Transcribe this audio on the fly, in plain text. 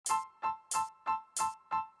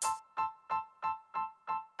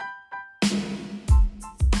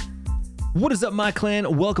What is up, my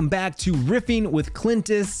clan? Welcome back to Riffing with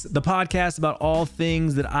Clintus, the podcast about all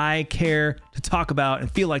things that I care to talk about and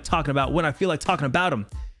feel like talking about when I feel like talking about them.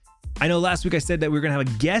 I know last week I said that we were going to have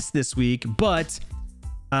a guest this week, but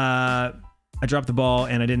I dropped the ball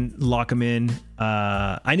and I didn't lock them in.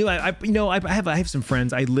 I knew I have some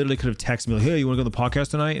friends. I literally could have texted me like, "Hey, you want to go to the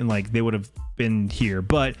podcast tonight?" And like they would have been here,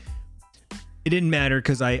 but it didn't matter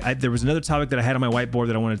because there was another topic that I had on my whiteboard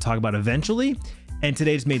that I wanted to talk about eventually. And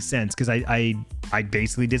today just made sense because I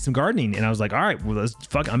basically did some gardening and I was like, all right, well,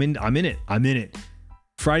 I'm in it.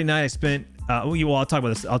 Friday night I spent, I'll talk about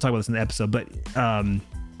this. I'll talk about this in the episode, but I'm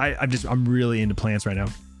really into plants right now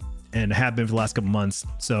and have been for the last couple months.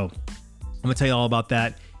 So I'm gonna tell you all about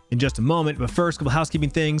that in just a moment. But first, a couple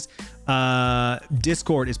housekeeping things.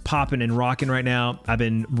 Discord is popping and rocking right now. I've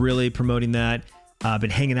been really promoting that. I've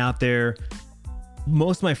been hanging out there.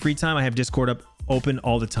 Most of my free time, I have Discord up open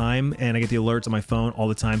all the time and I get the alerts on my phone all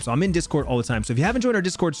the time. So I'm in Discord all the time. So if you haven't joined our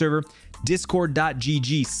Discord server,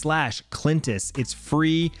 discord.gg/Clintus. It's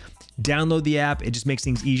free. Download the app. It just makes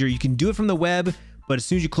things easier. You can do it from the web, but as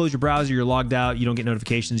soon as you close your browser, you're logged out. You don't get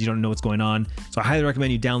notifications. You don't know what's going on. So I highly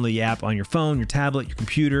recommend you download the app on your phone, your tablet, your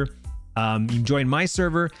computer. You can join my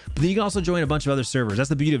server, but then you can also join a bunch of other servers. That's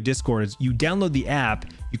the beauty of Discord is you download the app,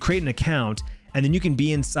 you create an account, and then you can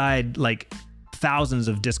be inside like thousands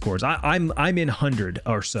of Discords. I'm in 100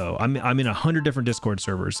 or so. I'm in 100 different Discord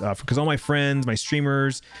servers because all my friends, my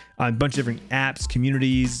streamers, a bunch of different apps,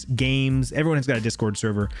 communities, games, everyone has got a Discord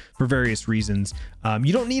server for various reasons.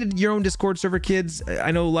 You don't need your own Discord server, kids. I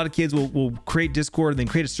know a lot of kids will create Discord and then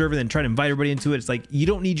create a server, then try to invite everybody into it. It's like you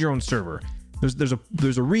don't need your own server.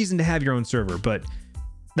 There's a reason to have your own server, but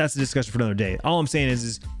that's a discussion for another day. All I'm saying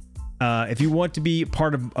is if you want to be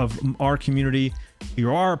part of our community,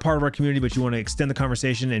 you are a part of our community, but you want to extend the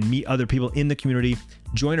conversation and meet other people in the community,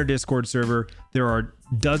 join our Discord server. There are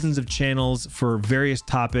dozens of channels for various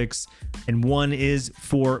topics, and one is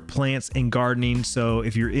for plants and gardening. So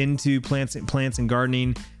if you're into plants and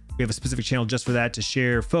gardening, we have a specific channel just for that to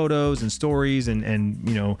share photos and stories and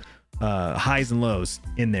highs and lows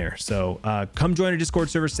in there. So come join our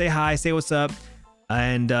Discord server, say hi, say what's up,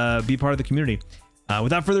 and be part of the community.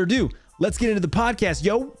 Without further ado, let's get into the podcast,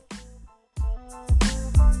 yo.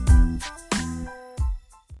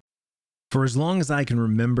 For as long as I can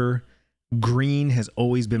remember, green has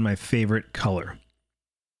always been my favorite color.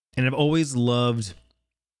 And I've always loved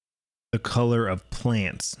the color of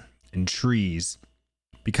plants and trees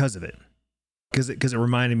because of it. Because it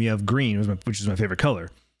reminded me of green, which is my favorite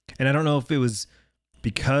color. And I don't know if it was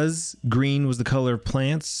because green was the color of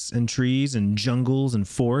plants and trees and jungles and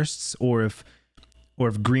forests, or if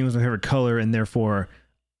green was my favorite color and therefore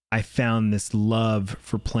I found this love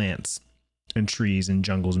for plants and trees and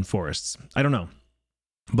jungles and forests. I don't know.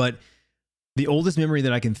 But the oldest memory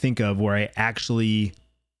that I can think of where I actually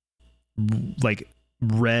like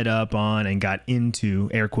read up on and got into,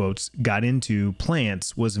 air quotes, got into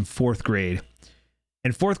plants was in 4th grade.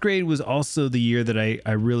 And 4th grade was also the year that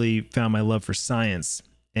I really found my love for science.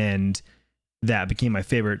 And that became my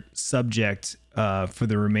favorite subject for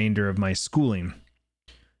the remainder of my schooling.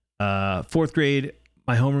 4th grade,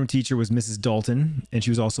 my homeroom teacher was Mrs. Dalton, and she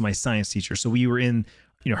was also my science teacher. So we were in,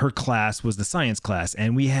 her class was the science class,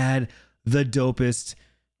 and we had the dopest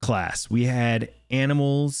class. We had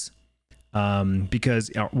animals,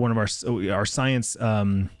 because one of our science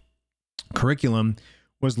curriculum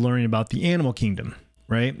was learning about the animal kingdom,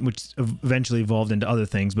 right? Which eventually evolved into other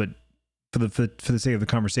things, but for the sake of the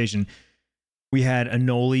conversation, we had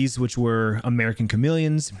anoles, which were American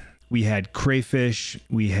chameleons. We had crayfish,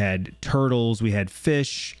 we had turtles, we had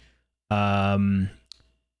fish. There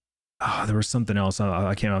was something else.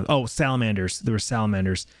 I can't remember. Oh, salamanders. There were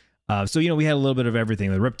salamanders. So, we had a little bit of everything,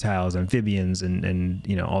 the reptiles, amphibians, and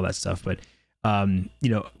all that stuff. But,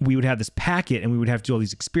 we would have this packet and we would have to do all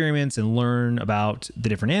these experiments and learn about the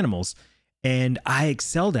different animals. And I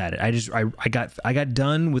excelled at it. I got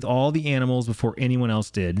done with all the animals before anyone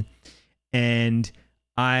else did. And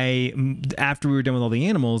after we were done with all the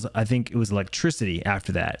animals, I think it was electricity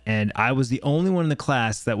after that. And I was the only one in the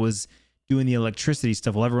class that was doing the electricity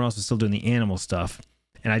stuff while everyone else was still doing the animal stuff.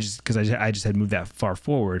 And I just had moved that far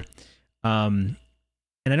forward. And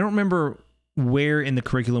I don't remember where in the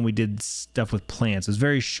curriculum we did stuff with plants. It was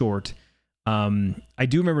very short. I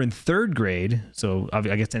do remember in 3rd grade, so I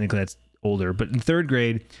guess technically that's older, but in 3rd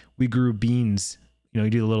grade, we grew beans. You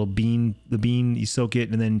do the bean, you soak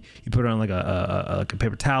it, and then you put it on like a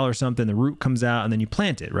paper towel or something. The root comes out, and then you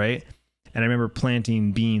plant it, right? And I remember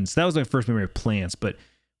planting beans. So that was my first memory of plants. But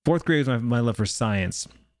 4th grade was my love for science.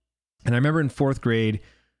 And I remember in 4th grade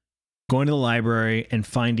going to the library and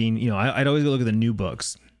finding, I'd always go look at the new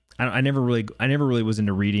books. I never really was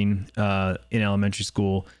into reading in elementary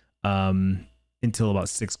school until about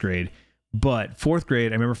 6th grade. But 4th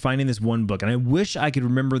grade, I remember finding this one book, and I wish I could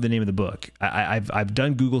remember the name of the book. I've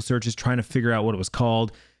done Google searches trying to figure out what it was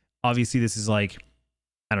called. Obviously, this is like,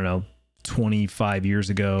 I don't know, 25 years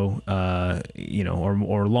ago,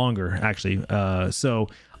 or longer actually. So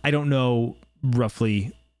I don't know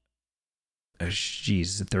roughly.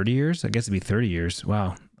 Is it 30 years? I guess it'd be 30 years.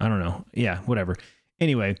 Wow. I don't know. Yeah, whatever.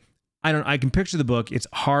 Anyway, I can picture the book. It's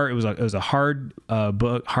hard. It was a hard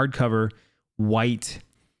book, hardcover, white,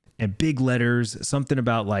 and big letters, something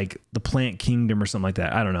about like the plant kingdom or something like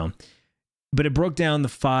that. I don't know. But it broke down the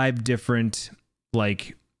 5 different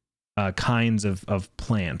like kinds of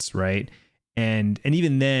plants, right? And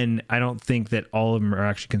even then, I don't think that all of them are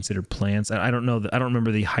actually considered plants. I don't know. I don't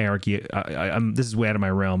remember the hierarchy. This is way out of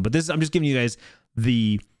my realm. But I'm just giving you guys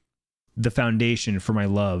the foundation for my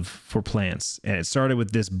love for plants. And it started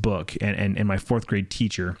with this book and my 4th grade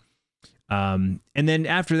teacher. And then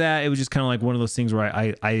after that, it was just kind of like one of those things where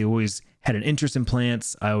I always had an interest in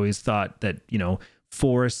plants. I always thought that,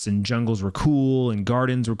 forests and jungles were cool and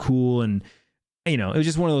gardens were cool. And, it was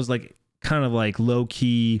just one of those like kind of like low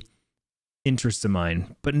key interests of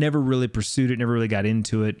mine, but never really pursued it, never really got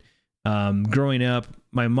into it. Growing up,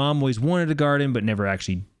 my mom always wanted a garden, but never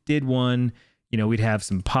actually did one. We'd have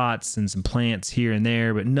some pots and some plants here and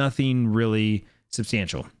there, but nothing really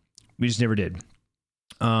substantial. We just never did.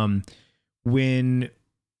 When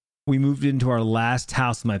we moved into our last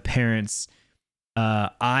house with my parents,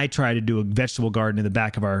 I tried to do a vegetable garden in the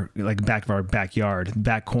back of our backyard,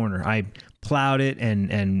 back corner. I plowed it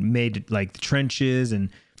and made like the trenches, and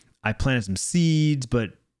I planted some seeds,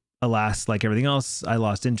 but alas, like everything else, I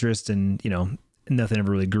lost interest, and nothing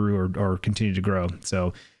ever really grew or continued to grow.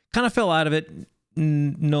 So kind of fell out of it.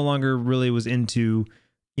 No longer really was into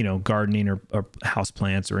gardening or house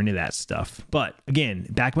plants or any of that stuff. But again,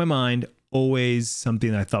 back in my mind, always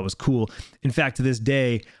something that I thought was cool. In fact, to this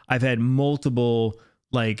day, I've had multiple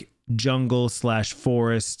like jungle /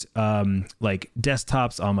 forest like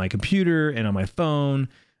desktops on my computer and on my phone.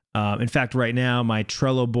 In fact, right now my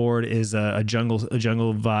Trello board is a jungle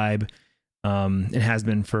vibe. It has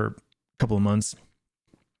been for a couple of months.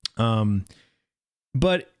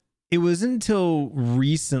 But it wasn't until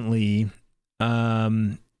recently,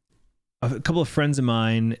 a couple of friends of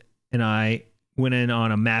mine and I went in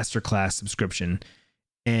on a masterclass subscription,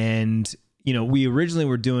 and we originally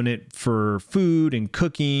were doing it for food and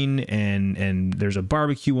cooking, and there's a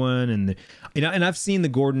barbecue one, and and I've seen the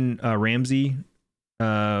Gordon Ramsay.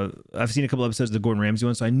 I've seen a couple episodes of the Gordon Ramsay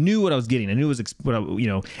one, so I knew what I was getting. I knew it was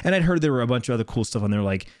and I'd heard there were a bunch of other cool stuff on there,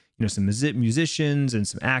 like some musicians and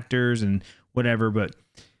some actors and whatever. But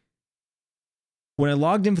when I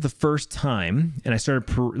logged in for the first time and I started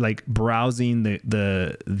browsing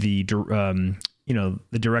the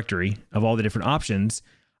directory of all the different options,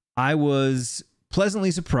 I was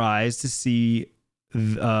pleasantly surprised to see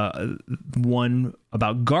one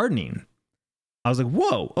about gardening. I was like,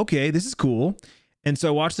 whoa, okay, this is cool. And so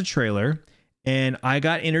I watched the trailer, and I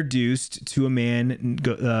got introduced to a man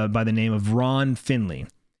by the name of Ron Finley.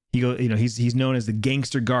 He's known as the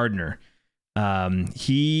Gangster Gardener.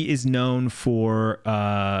 He is known for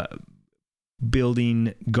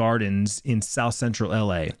building gardens in South Central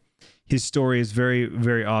LA. His story is very,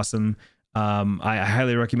 very awesome. I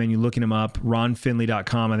highly recommend you looking him up.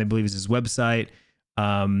 RonFinley.com, I believe, is his website.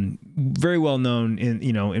 Very well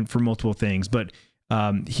known for multiple things, but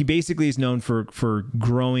he basically is known for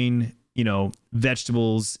growing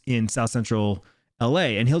vegetables in South Central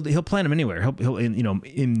LA, and he'll plant them anywhere. He'll in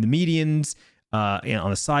the medians, on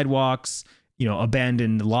the sidewalks,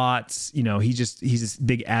 abandoned lots. He's this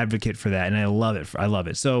big advocate for that, and I love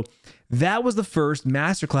it. So that was the first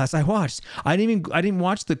masterclass I watched. I didn't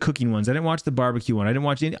watch the cooking ones. I didn't watch the barbecue one. I didn't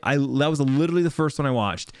watch any. That was literally the first one I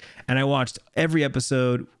watched, and I watched every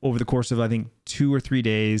episode over the course of I think 2 or 3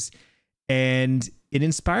 days, and it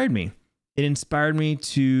inspired me. It inspired me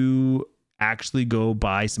to actually go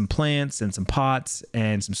buy some plants and some pots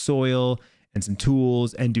and some soil and some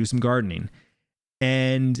tools and do some gardening.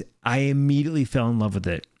 And I immediately fell in love with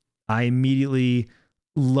it. I immediately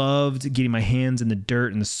loved getting my hands in the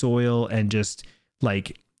dirt and the soil and just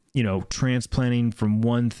transplanting from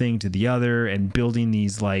one thing to the other and building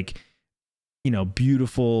these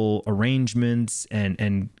beautiful arrangements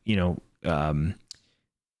and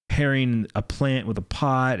pairing a plant with a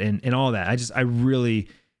pot and all that. I really,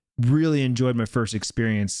 really enjoyed my first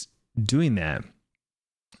experience doing that.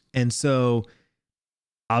 And so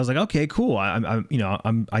I was like, okay, cool.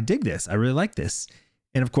 I dig this. I really like this.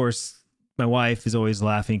 And of course, my wife is always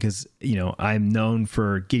laughing because, you know, I'm known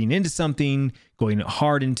for getting into something, going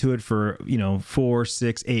hard into it for, you know, 4,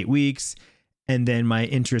 6, 8 weeks. And then my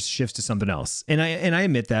interest shifts to something else. And I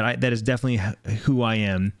admit that that is definitely who I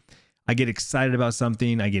am. I get excited about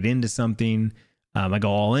something. I get into something. I go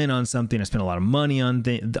all in on something. I spend a lot of money on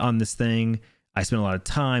this thing. I spend a lot of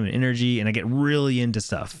time and energy, and I get really into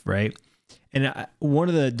stuff, right? And one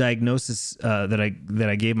of the diagnoses that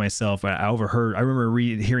I gave myself, I overheard. I remember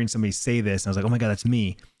hearing somebody say this, and I was like, "Oh my God, that's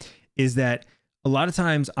me." Is that a lot of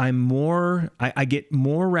times I get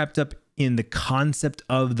more wrapped up in the concept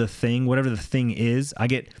of the thing, whatever the thing is.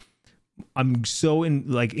 I'm so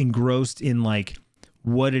engrossed in like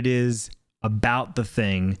what it is about the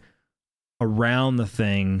thing, around the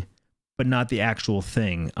thing, but not the actual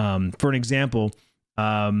thing. For an example,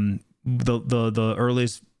 the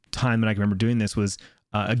earliest time that I can remember doing this was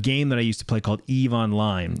a game that I used to play called EVE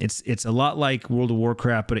Online. It's a lot like World of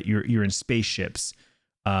Warcraft, but you're in spaceships.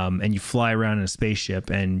 And you fly around in a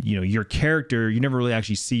spaceship, and you know your character. You never really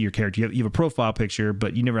actually see your character. You have a profile picture,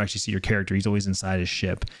 but you never actually see your character. He's always inside his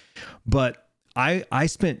ship. But I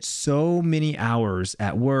spent so many hours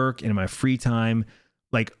at work and in my free time,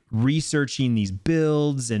 like researching these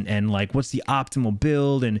builds and like what's the optimal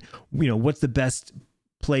build, and you know what's the best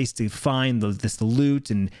place to find the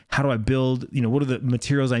loot, and how do I build, you know, what are the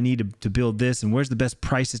materials I need to build this, and where's the best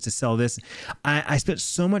prices to sell this. I spent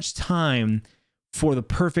so much time for the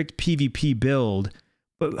perfect PvP build,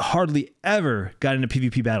 but hardly ever got into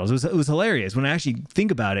PvP battles. It was hilarious. When I actually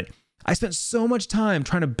think about it, I spent so much time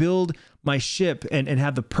trying to build my ship and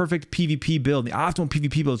have the perfect PvP build, the optimal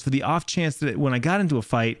PvP builds, for the off chance that when I got into a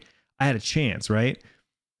fight, I had a chance, right?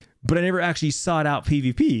 But I never actually sought out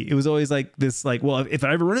PvP. It was always like this, like, well, if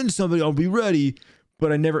I ever run into somebody, I'll be ready.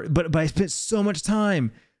 But I spent so much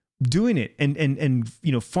time doing it and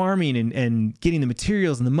you know, farming and getting the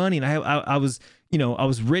materials and the money. And I was, you know, I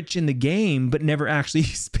was rich in the game, but never actually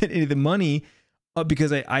spent any of the money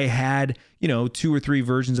because I had, you know, 2 or 3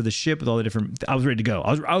 versions of the ship with all the different, I was ready to go.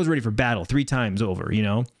 I was ready for battle 3 times over, you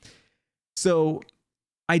know? So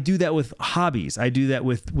I do that with hobbies. I do that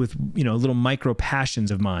with, you know, little micro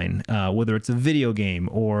passions of mine, whether it's a video game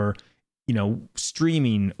or, you know,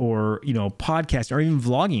 streaming or, you know, podcast or even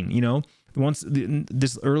vlogging, you know.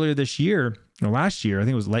 Earlier this year or last year, I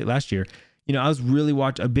think it was late last year, you know, I was really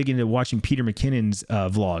big into watching Peter McKinnon's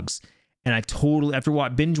vlogs. And I totally, after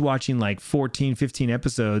binge watching like 14, 15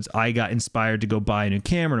 episodes, I got inspired to go buy a new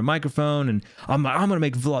camera and a microphone. And I'm going to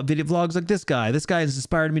make video vlogs like this guy. This guy has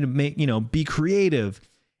inspired me to make, you know, be creative.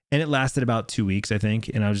 And it lasted about 2 weeks, I think.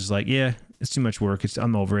 And I was just like, yeah, it's too much work.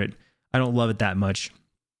 I'm over it. I don't love it that much.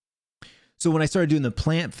 So when I started doing the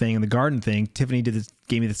plant thing and the garden thing, Tiffany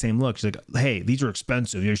gave me the same look. She's like, "Hey, these are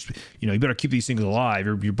expensive. You know, you better keep these things alive.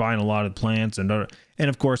 You're buying a lot of plants." And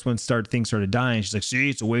of course, when things started dying, she's like, "See,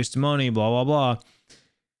 it's a waste of money, blah, blah, blah."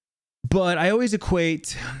 But I always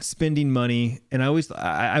equate spending money, and I always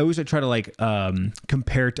try to like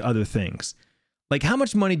compare it to other things. Like, how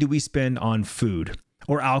much money do we spend on food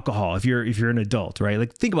or alcohol if you're an adult, right?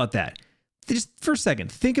 Like, think about that. Just for a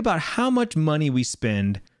second, think about how much money we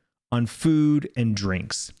spend on food and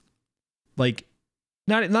drinks. Like,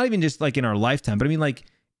 not even just like in our lifetime, but I mean like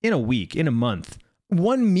in a week, in a month.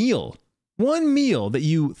 One meal that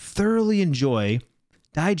you thoroughly enjoy,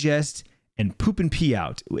 digest, and poop and pee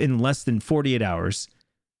out in less than 48 hours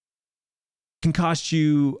can cost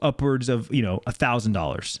you upwards of, you know,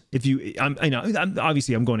 $1,000. If you, I'm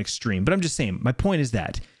obviously I'm going extreme, but I'm just saying, my point is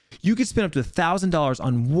that you could spend up to $1,000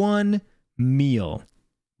 on one meal,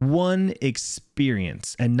 one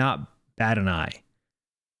experience, and not bat an eye.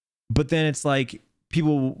 But then it's like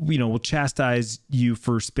people, you know, will chastise you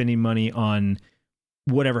for spending money on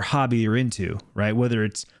whatever hobby you're into, right? Whether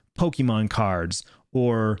it's Pokemon cards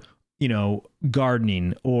or, you know,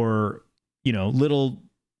 gardening or, you know, little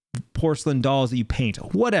porcelain dolls that you paint,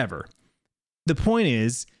 whatever. The point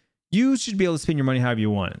is, you should be able to spend your money however you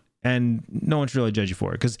want, and no one should really judge you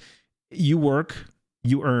for it, because you work,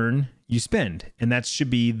 you earn, you spend, and that should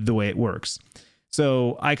be the way it works.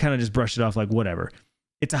 So I kind of just brushed it off like whatever.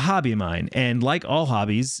 It's a hobby of mine, and like all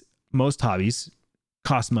hobbies, most hobbies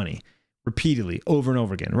cost money repeatedly over and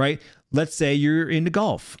over again, right? Let's say you're into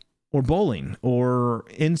golf or bowling or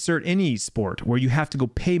insert any sport where you have to go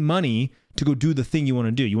pay money to go do the thing you want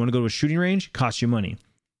to do. You want to go to a shooting range? Costs you money.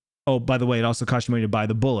 Oh, by the way, it also costs you money to buy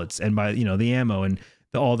the bullets and buy, you know, the ammo and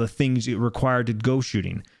all the things required to go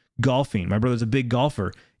shooting. Golfing. My brother's a big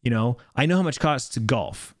golfer. You know, I know how much it costs to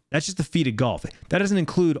golf. That's just the fee to golf. That doesn't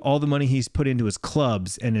include all the money he's put into his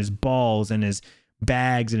clubs and his balls and his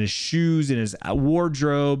bags and his shoes and his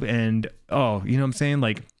wardrobe and, oh, you know what I'm saying?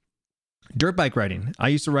 Like, Dirt bike riding. I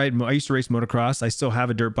used to race motocross. I still have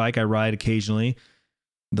a dirt bike. I ride occasionally,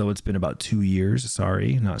 though it's been about 2 years.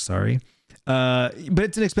 Sorry, not sorry. But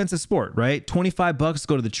it's an expensive sport, right? $25 to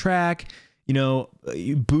go to the track. You know,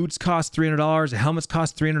 boots cost $300. Helmets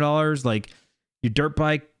cost $300. Like your dirt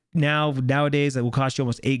bike nowadays, that will cost you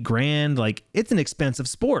almost $8,000. Like it's an expensive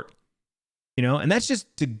sport, you know, and that's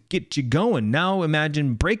just to get you going. Now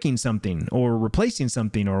imagine breaking something or replacing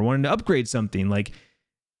something or wanting to upgrade something. Like,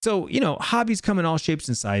 so, you know, hobbies come in all shapes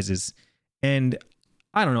and sizes. And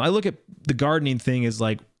I don't know. I look at the gardening thing as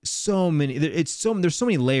like there's so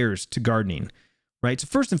many layers to gardening, right? So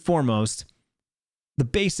first and foremost, the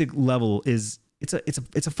basic level is it's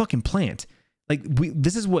a fucking plant. Like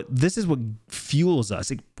this is what fuels us.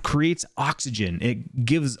 It creates oxygen. It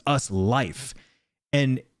gives us life.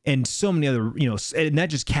 And so many other, you know, and that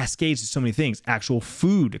just cascades to so many things. Actual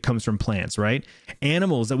food comes from plants, right?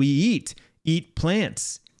 Animals that we eat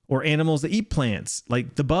plants. Or animals that eat plants,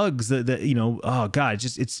 like the bugs that you know, oh God,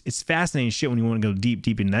 it's fascinating shit when you want to go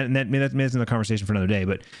deep in that. And that's another conversation for another day.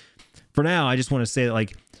 But for now, I just want to say that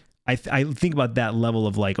like, I think about that level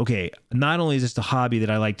of like, okay, not only is this a hobby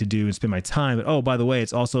that I like to do and spend my time, but oh, by the way,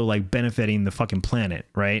 it's also like benefiting the fucking planet,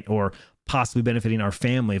 right? Or possibly benefiting our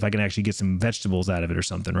family if I can actually get some vegetables out of it or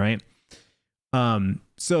something, right?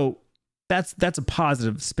 So that's a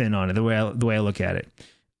positive spin on it, the way I look at it.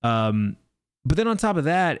 But then on top of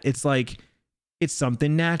that, it's like, it's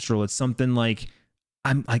something natural. It's something like,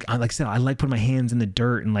 I said, I like putting my hands in the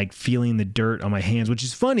dirt and like feeling the dirt on my hands, which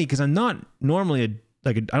is funny because I'm not normally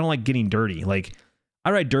I don't like getting dirty. Like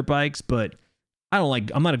I ride dirt bikes, but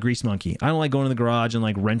I'm not a grease monkey. I don't like going to the garage and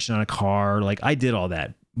like wrenching on a car. Like I did all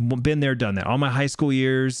that, been there, done that. All my high school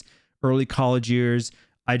years, early college years,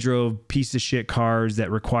 I drove piece of shit cars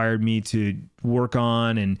that required me to work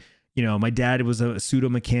on. And you know, my dad was a pseudo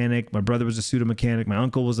mechanic. My brother was a pseudo mechanic. My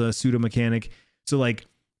uncle was a pseudo mechanic. So like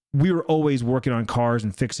we were always working on cars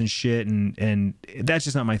and fixing shit. And that's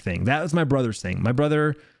just not my thing. That was my brother's thing. My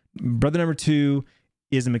brother number 2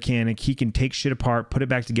 is a mechanic. He can take shit apart, put it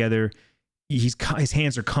back together. His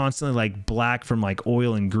hands are constantly like black from like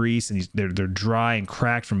oil and grease. And they're dry and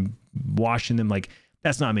cracked from washing them. Like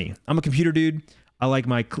that's not me. I'm a computer dude. I like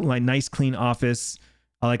my nice clean office.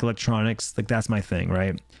 I like electronics. Like that's my thing.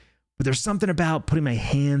 Right. But there's something about putting my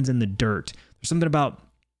hands in the dirt. There's something about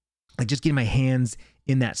like just getting my hands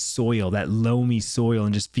in that soil, that loamy soil,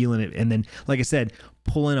 and just feeling it. And then, like I said,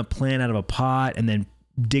 pulling a plant out of a pot and then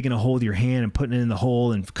digging a hole with your hand and putting it in the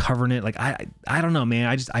hole and covering it. Like, I don't know,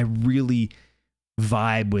 man. I really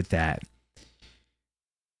vibe with that.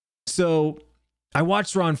 So I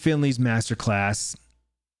watched Ron Finley's masterclass.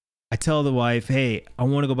 I tell the wife, hey, I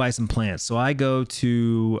want to go buy some plants. So I go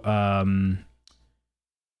to, I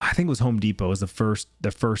think it was Home Depot was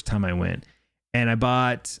the first time I went. And I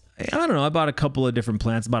bought a couple of different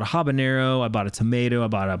plants. I bought a habanero, I bought a tomato, I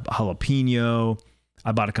bought a jalapeno,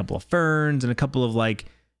 I bought a couple of ferns and a couple of like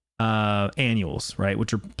annuals, right?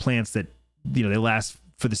 Which are plants that, you know, they last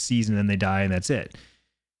for the season and they die and that's it.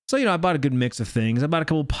 So, you know, I bought a good mix of things. I bought a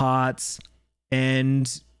couple of pots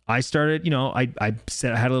and I started, you know, I had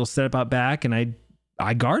a little setup out back and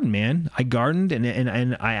I gardened, man. I gardened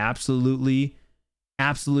and I absolutely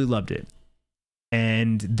loved it.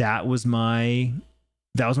 And that was my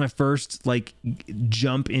first like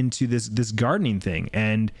jump into this gardening thing.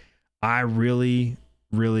 And I really,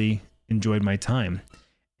 really enjoyed my time.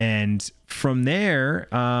 And from there,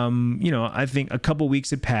 you know, I think a couple weeks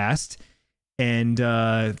had passed and,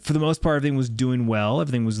 for the most part, everything was doing well.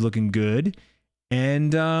 Everything was looking good.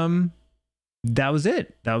 And, that was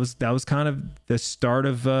it. That was kind of the start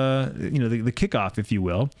of, you know, the kickoff, if you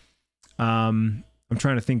will. I'm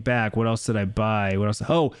trying to think back. What else did I buy? What else?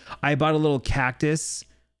 Oh, I bought a little cactus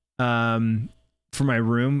for my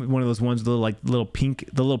room. One of those ones with the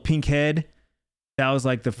little pink head. That was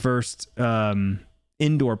like the first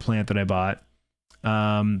indoor plant that I bought.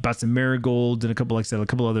 Bought some marigolds and a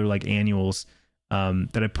couple other like annuals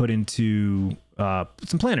that I put into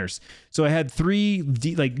some planters. So I had 3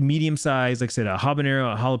 like medium size, like I said, a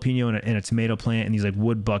habanero, a jalapeno, and a tomato plant in these like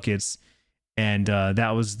wood buckets. And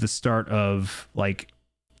that was the start of like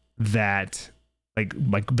that, like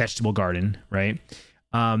vegetable garden, right?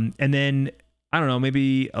 And then I don't know,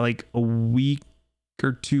 maybe like a week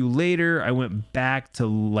or 2 later, I went back to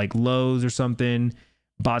like Lowe's or something,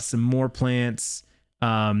 bought some more plants,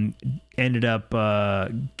 ended up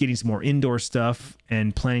getting some more indoor stuff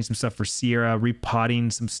and planting some stuff for Sierra,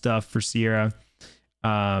 repotting some stuff for Sierra.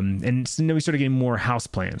 And so then we started getting more house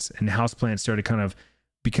plants, and house plants started kind of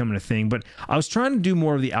becoming a thing. But I was trying to do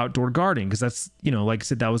more of the outdoor gardening because that's, you know, like I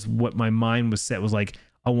said, that was what my mind was set, was like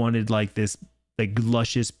I wanted like this like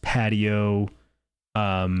luscious patio,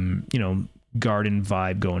 you know, garden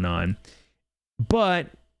vibe going on. But,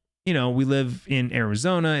 you know, we live in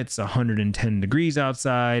Arizona. It's 110 degrees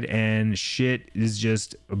outside and shit is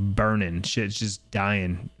just burning. Shit's just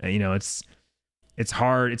dying. You know, it's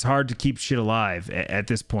hard. It's hard to keep shit alive at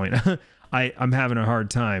this point. I'm having a hard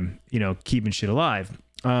time, you know, keeping shit alive.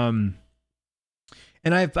 And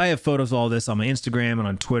I have photos of all this on my Instagram and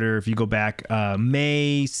on Twitter. If you go back,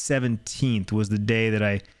 May 17th was the day that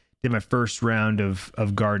I did my first round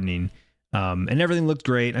of gardening. And everything looked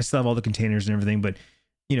great. I still have all the containers and everything, but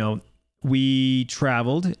you know, we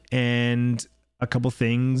traveled and a couple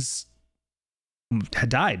things had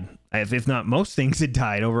died. If not most things had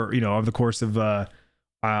died over, you know, over the course of,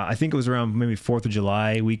 I think it was around maybe 4th of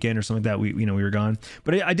July weekend or something like that. We we were gone,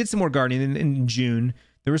 but I did some more gardening in June.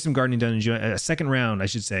 There was some gardening done in June. A second round, I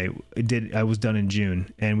should say, I was done in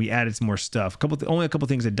June, and we added some more stuff. Only a couple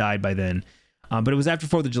things had died by then, but it was after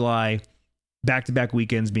 4th of July, back-to-back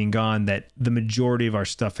weekends being gone, that the majority of our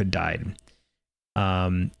stuff had died.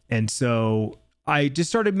 And so I just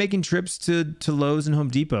started making trips to Lowe's and Home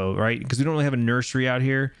Depot, right? Because we don't really have a nursery out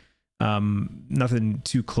here, nothing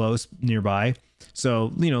too close nearby.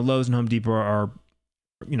 So, you know, Lowe's and Home Depot are,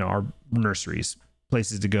 you know, our nurseries,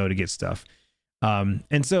 places to go to get stuff.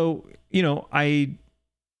 And so, you know, I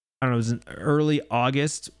don't know, it was in early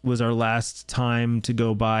August was our last time to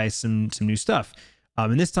go buy some new stuff.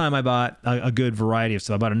 And this time I bought a good variety of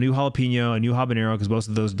stuff. I bought a new jalapeno, a new habanero, because both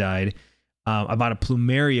of those died. I bought a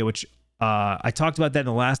plumeria, which I talked about that in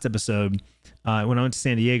the last episode. When I went to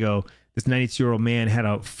San Diego, this 92-year-old man had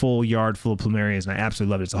a full yard full of plumerias, and I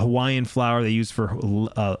absolutely loved it. It's a Hawaiian flower they use for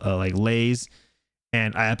like leis,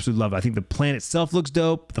 and I absolutely love it. I think the plant itself looks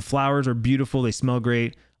dope. The flowers are beautiful. They smell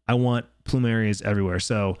great. I want plumerias everywhere.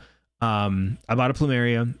 So I bought a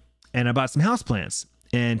plumeria, and I bought some houseplants.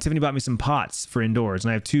 And Tiffany bought me some pots for indoors, and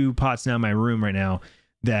I have 2 pots now in my room right now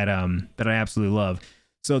that I absolutely love.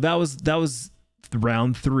 So that was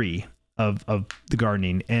round 3 of the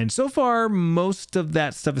gardening, and so far most of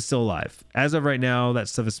that stuff is still alive. As of right now, that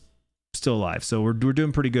stuff is still alive. So we're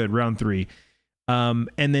doing pretty good. Round 3, and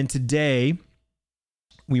then today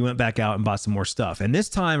we went back out and bought some more stuff. And this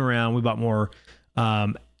time around, we bought more.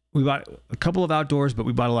 We bought a couple of outdoors, but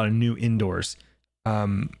we bought a lot of new indoors.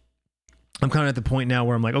 I'm kind of at the point now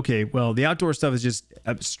where I'm like, okay, well, the outdoor stuff is just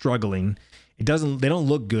struggling. They don't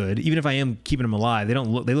look good. Even if I am keeping them alive, they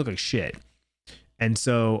look like shit. And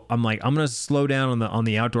so I'm like, I'm going to slow down on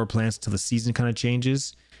the outdoor plants until the season kind of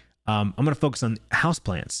changes. I'm going to focus on house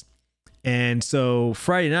plants. And so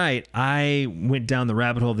Friday night, I went down the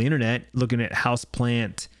rabbit hole of the internet looking at house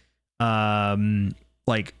plant,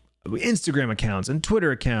 like Instagram accounts and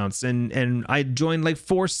Twitter accounts, and I joined like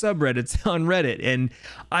 4 subreddits on Reddit, and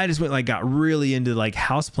I just got really into like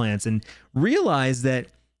houseplants and realized that,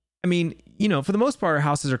 I mean, you know, for the most part, our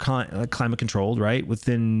houses are climate controlled, right?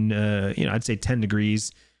 Within, you know, I'd say 10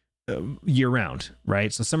 degrees year round,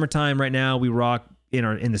 right? So summertime right now, we rock in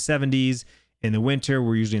the 70s. In the winter,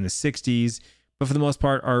 we're usually in the 60s. But for the most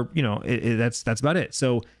part, that's about it.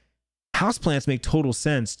 So houseplants make total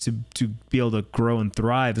sense to be able to grow and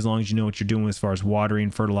thrive as long as you know what you're doing as far as watering,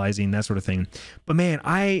 fertilizing, that sort of thing. But man,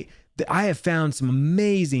 I have found some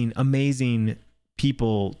amazing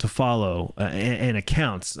people to follow and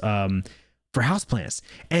accounts for houseplants,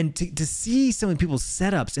 and to see some of people's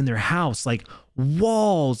setups in their house, like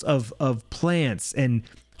walls of plants and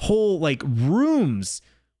whole like rooms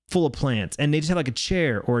full of plants, and they just have like a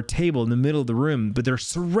chair or a table in the middle of the room, but they're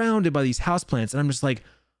surrounded by these houseplants, and I'm just like,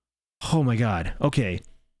 oh my God, okay,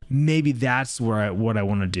 maybe that's what I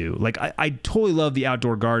want to do. Like I totally love the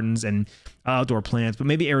outdoor gardens and outdoor plants, but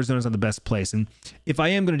maybe Arizona's not the best place. And if I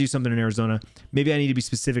am going to do something in Arizona, maybe I need to be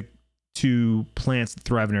specific to plants that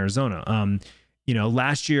thrive in Arizona. You know,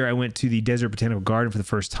 last year I went to the Desert Botanical Garden for the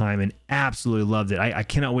first time and absolutely loved it. I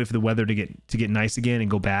cannot wait for the weather to get nice again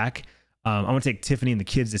and go back. I'm going to take Tiffany and the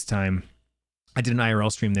kids this time. I did an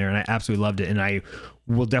IRL stream there and I absolutely loved it, and I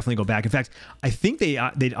will definitely go back. In fact, I think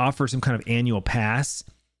they'd offer some kind of annual pass,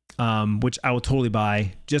 which I will totally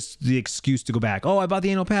buy, just the excuse to go back. Oh, I bought the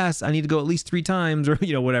annual pass, I need to go at least 3 times, or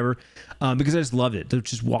you know, whatever, because I just loved it. They're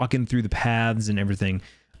just walking through the paths and everything.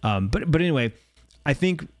 But anyway, I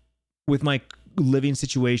think with my living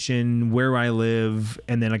situation, where I live,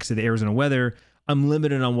 and then like I said, the Arizona weather, I'm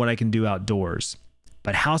limited on what I can do outdoors.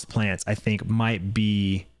 But houseplants, I think, might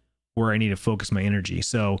be where I need to focus my energy.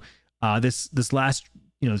 So this last,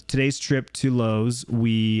 you know, today's trip to Lowe's,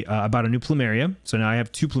 I bought a new plumeria. So now I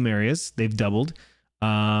have 2 plumerias. They've doubled.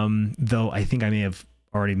 Though I think I may have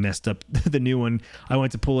already messed up the new one. I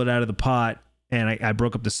went to pull it out of the pot and I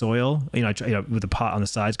broke up the soil, with the pot on the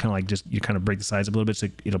sides, kind of like just, you kind of break the sides a little bit so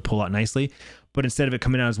it'll pull out nicely. But instead of it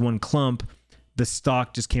coming out as one clump, the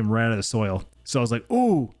stalk just came right out of the soil. So I was like,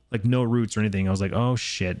 ooh, like no roots or anything. I was like, oh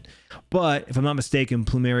shit. But if I'm not mistaken,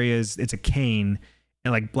 plumeria it's a cane,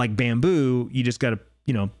 and like bamboo, you just got to,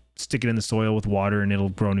 stick it in the soil with water and it'll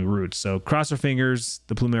grow new roots. So cross our fingers,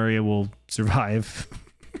 the plumeria will survive.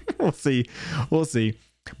 We'll see.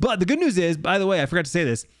 But the good news is, by the way, I forgot to say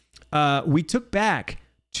this. We took back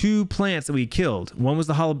 2 plants that we killed. One was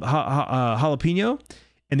the jalapeno,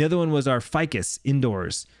 and the other one was our ficus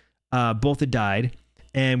indoors. Both had died,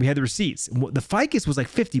 and we had the receipts. The ficus was like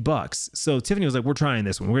 $50. So Tiffany was like, we're trying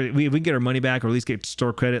this one. We can get our money back or at least get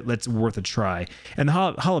store credit. Let's worth a try. And the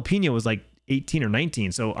jalapeno was like 18 or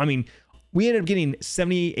 19. So, I mean, we ended up getting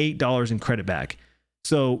 $78 in credit back.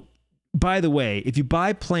 So, by the way, if you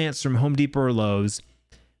buy plants from Home Depot or Lowe's,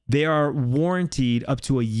 they are warranted up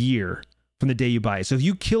to a year from the day you buy it. So if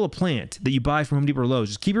you kill a plant that you buy from Home Depot or Lowe's,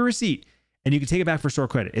 just keep your receipt and you can take it back for store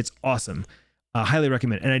credit. It's awesome. Highly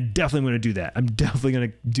recommend. And I definitely want to do that. I'm definitely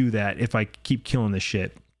going to do that if I keep killing this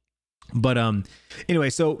shit. But anyway,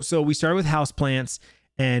 so we started with house plants,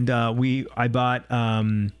 and I bought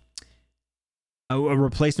a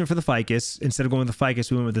replacement for the ficus. Instead of going with the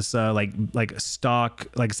ficus, we went with this like a stock,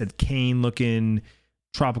 like I said, cane looking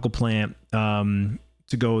tropical plant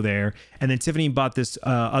to go there. And then Tiffany bought this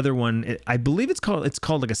other one. I believe it's called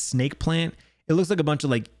like a snake plant. It looks like a bunch of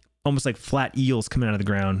like almost like flat eels coming out of the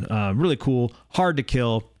ground. Really cool, hard to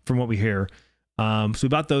kill from what we hear. So we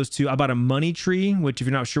bought those 2. I bought a money tree, which if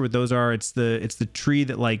you're not sure what those are, it's the tree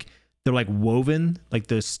that like they're like woven, like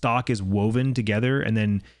the stalk is woven together, and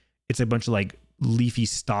then it's a bunch of like leafy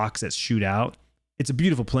stalks that shoot out. It's a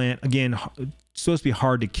beautiful plant. Again, supposed to be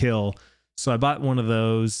hard to kill. So I bought one of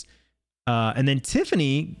those. And then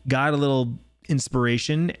Tiffany got a little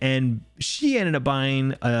inspiration, and she ended up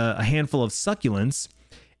buying a handful of succulents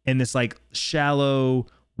in this like shallow,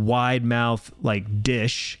 wide mouth like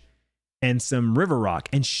dish and some river rock.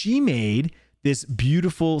 And she made this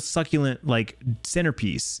beautiful succulent like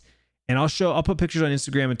centerpiece. And I'll put pictures on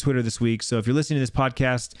Instagram and Twitter this week. So if you're listening to this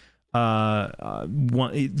podcast,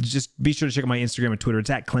 just be sure to check out my Instagram and Twitter. It's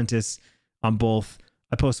at Clintus on both.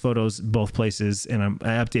 I post photos both places, and I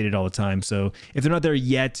update it all the time. So if they're not there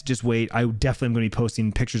yet, just wait. I definitely am going to be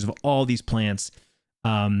posting pictures of all these plants.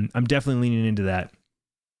 I'm definitely leaning into that.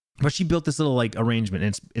 But she built this little like arrangement,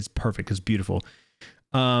 and it's perfect. It's beautiful.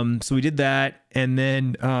 So we did that, and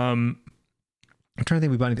then I'm trying to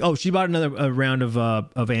think we bought anything. Oh, she bought another round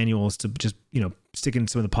of annuals to just stick in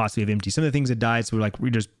some of the pots we have empty. Some of the things had died, so we're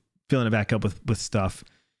just filling it back up with stuff.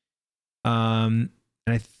 And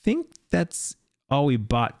I think that's all we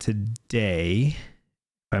bought today,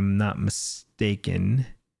 if I'm not mistaken.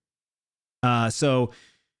 So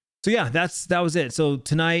yeah, that was it. So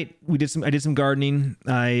tonight I did some gardening.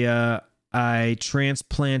 I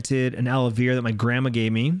transplanted an aloe vera that my grandma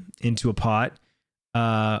gave me into a pot.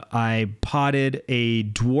 I potted a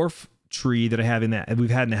dwarf tree that we've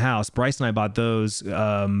had in the house. Bryce and I bought those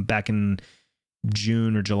back in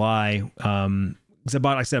June or July. Because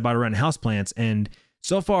I bought around houseplants, and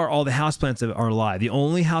so far all the houseplants are alive. The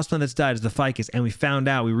only houseplant that's died is the ficus, and we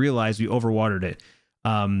realized we overwatered it.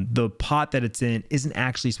 The pot that it's in isn't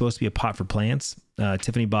actually supposed to be a pot for plants.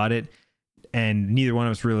 Tiffany bought it, and neither one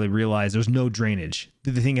of us really realized there's no drainage.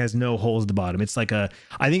 The thing has no holes at the bottom. It's like I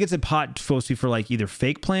think it's a pot supposed to be for like either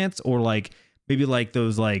fake plants or like maybe like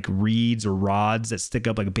those like reeds or rods that stick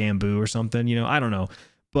up like bamboo or something. I don't know.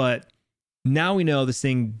 But now we know this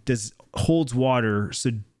thing holds water, so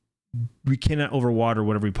we cannot overwater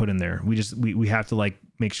whatever we put in there. We have to like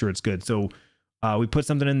make sure it's good. So we put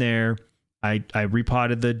something in there. I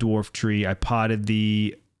repotted the dwarf tree. I potted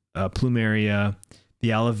the plumeria,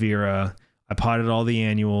 the aloe vera. I potted all the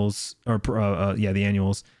annuals, the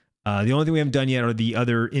annuals. The only thing we haven't done yet are the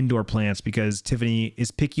other indoor plants, because Tiffany is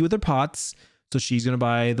picky with her pots. So she's going to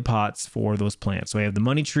buy the pots for those plants. So I have the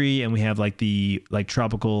money tree, and we have like the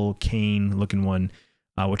tropical cane looking one,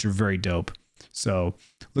 which are very dope. So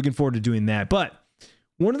looking forward to doing that. But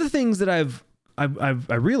one of the things that I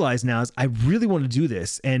realized now is I really want to do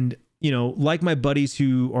this. And, like my buddies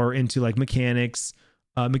who are into like mechanics,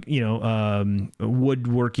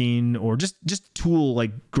 woodworking, or just tool,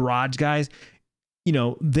 like garage guys,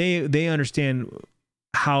 they understand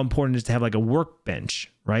how important it is to have like a workbench,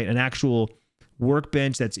 right? An actual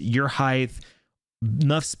workbench that's your height,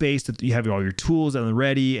 enough space that you have all your tools on the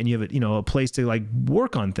ready, and you have a place to like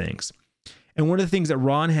work on things. And one of the things that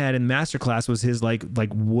Ron had in masterclass was his like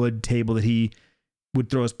wood table that he would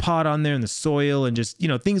throw his pot on there in the soil and just,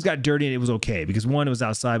 things got dirty and it was okay because one, it was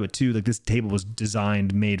outside, but two, like this table was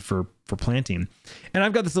made for planting. And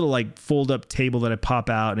I've got this little like fold up table that I pop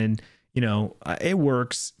out and, it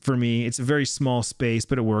works for me. It's a very small space,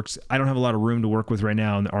 but it works. I don't have a lot of room to work with right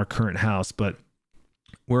now in our current house, but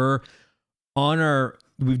we've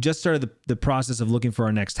just started the process of looking for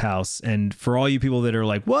our next house. And for all you people that are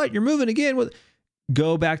like, what, you're moving again?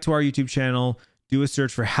 Go back to our YouTube channel, do a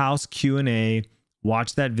search for House Q&A,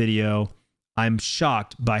 watch that video. I'm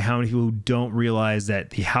shocked by how many people who don't realize that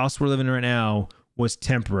the house we're living in right now was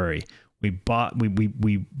temporary.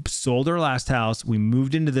 We sold our last house. We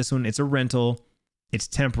moved into this one. It's a rental. It's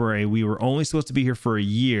temporary. We were only supposed to be here for a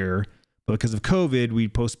year, but because of COVID, we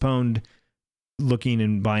postponed looking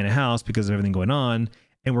and buying a house because of everything going on.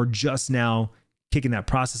 And we're just now kicking that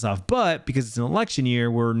process off. But because it's an election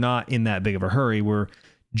year, we're not in that big of a hurry. We're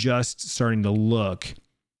just starting to look.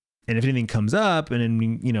 And if anything comes up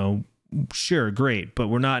and then, sure, great, but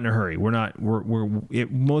we're not in a hurry. We're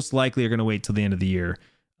most likely are going to wait till the end of the year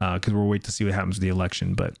because we'll wait to see what happens with the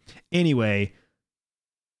election. But anyway,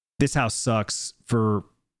 this house sucks for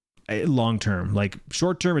long term. Like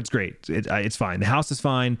short term, it's great. It's fine. The house is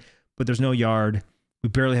fine, but there's no yard. We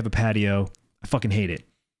barely have a patio. I fucking hate it.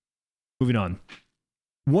 Moving on.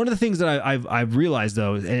 One of the things that I've realized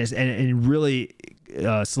though, and it really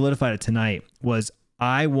solidified it tonight, was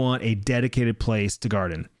I want a dedicated place to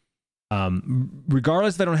garden.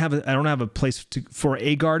 Regardless if I don't have a place for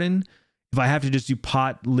a garden. If I have to just do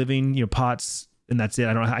pot living, pots, and that's it.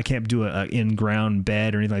 I can't do a in-ground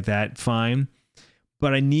bed or anything like that. Fine.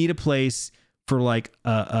 But I need a place for like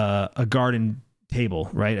a garden table,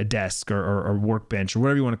 right? A desk or workbench or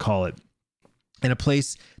whatever you want to call it. And a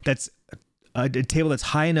place that's a table that's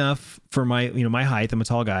high enough for my, my height. I'm a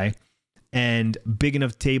tall guy. And big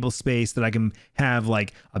enough table space that I can have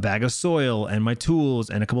like a bag of soil and my tools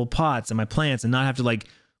and a couple of pots and my plants and not have to like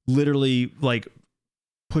literally like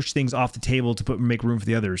push things off the table to make room for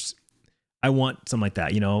the others. I want something like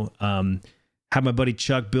that, have my buddy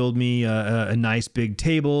Chuck build me a nice big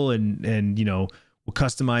table and we'll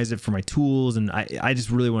customize it for my tools. And I just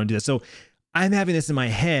really want to do that. So I'm having this in my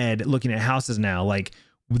head looking at houses now. Like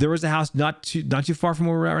there was a house not too far from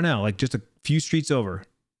where we're at right now, like just a few streets over.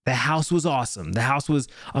 The house was awesome. The house was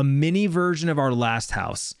a mini version of our last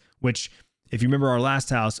house, which if you remember our last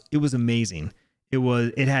house, it was amazing.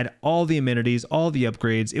 It had all the amenities, all the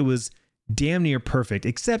upgrades. It was damn near perfect,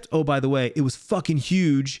 except, oh, by the way, it was fucking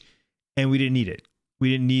huge and we didn't need it. We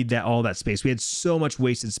didn't need all that space. We had so much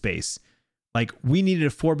wasted space. Like we needed a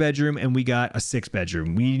 4-bedroom and we got a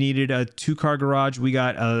 6-bedroom. We needed a 2-car garage. We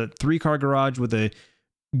got a 3-car garage with a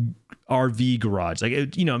RV garage. Like,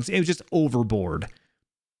 it was just overboard.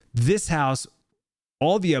 This house,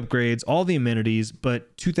 all the upgrades, all the amenities,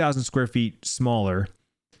 but 2,000 square feet smaller.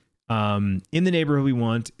 In the neighborhood we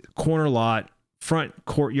want, corner lot, front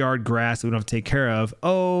courtyard grass that we don't have to take care of.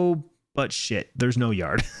 Oh, but shit, there's no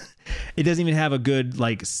yard. It doesn't even have a good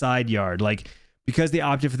like side yard. Like because they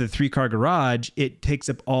opted for the 3-car garage, it takes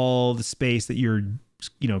up all the space that your,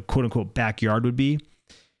 quote unquote backyard would be.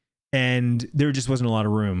 And there just wasn't a lot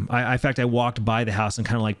of room. In fact, I walked by the house and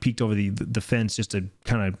kind of like peeked over the fence just to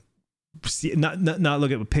kind of see, not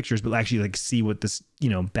look at pictures, but actually like see what this,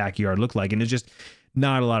 backyard looked like. And it's just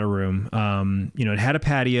not a lot of room. It had a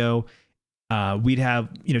patio. We'd have,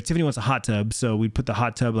 Tiffany wants a hot tub. So we'd put the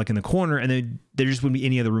hot tub like in the corner and then there just wouldn't be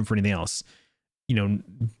any other room for anything else.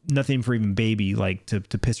 Nothing for even baby, like to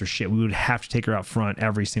piss her shit. We would have to take her out front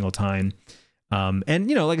every single time. And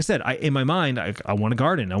like I said, in my mind, I want a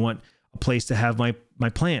garden. I want a place to have my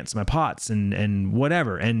plants, my pots and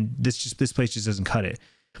whatever. And this place just doesn't cut it.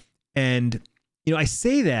 And, I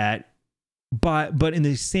say that, but in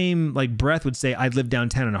the same like breath would say, I'd live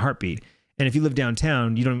downtown in a heartbeat. And if you live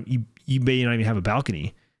downtown, you may not even have a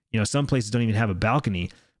balcony. Some places don't even have a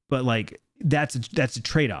balcony, but like that's a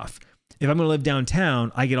trade-off. If I'm going to live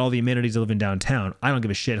downtown, I get all the amenities of living downtown. I don't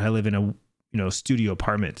give a shit if I live in a studio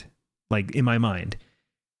apartment. Like in my mind,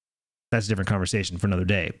 that's a different conversation for another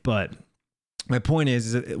day. But my point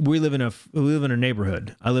is that we live in a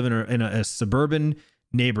neighborhood. I live in a suburban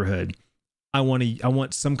neighborhood. I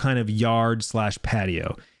want some kind of yard /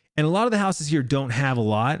 patio. And a lot of the houses here don't have a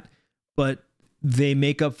lot, but they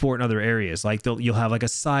make up for it in other areas. Like you'll have like a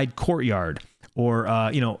side courtyard or,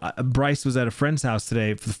 Bryce was at a friend's house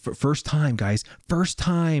today for the first time, guys. First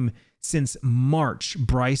time since March,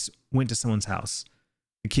 Bryce went to someone's house.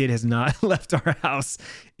 The kid has not left our house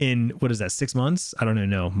in, what is that, 6 months? I don't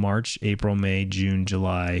even know. March, April, May, June,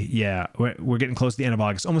 July. Yeah, we're getting close to the end of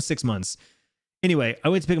August, almost 6 months. Anyway, I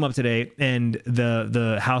went to pick him up today, and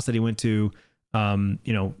the house that he went to,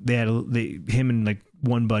 You know, they had him and like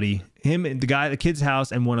one buddy, him and the kid's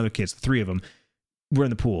house, and one other kid, so 3 of them were in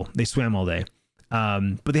the pool. They swam all day.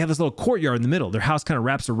 But they have this little courtyard in the middle. Their house kind of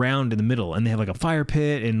wraps around in the middle, and they have like a fire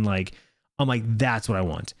pit, and like, I'm like, that's what I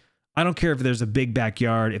want. I don't care if there's a big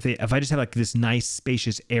backyard. If I just have like this nice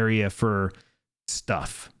spacious area for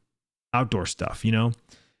stuff, outdoor stuff, you know?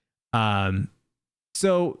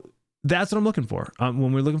 So that's what I'm looking for.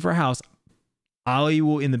 When we're looking for a house, I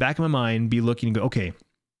will, in the back of my mind, be looking and go, okay,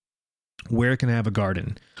 where can I have a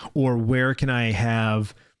garden? Or where can I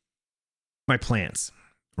have my plants,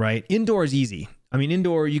 right? Indoor is easy. I mean,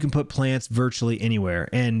 indoor, you can put plants virtually anywhere.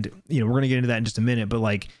 And, you know, we're going to get into that in just a minute, but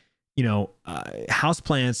like, you know, house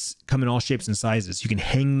plants come in all shapes and sizes. You can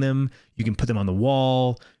hang them. You can put them on the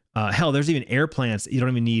wall. Hell, there's even air plants. You don't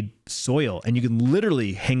even need soil, and you can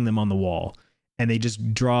literally hang them on the wall, and they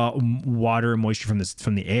just draw water and moisture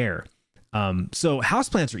from the air. So house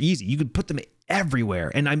plants are easy. You can put them everywhere.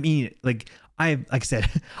 And I mean, like I said,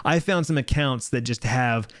 I found some accounts that just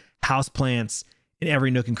have house plants in every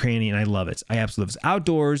nook and cranny, and I love it. I absolutely love it.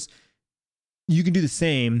 Outdoors, you can do the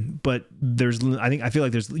same, but I feel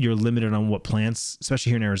like you're limited on what plants,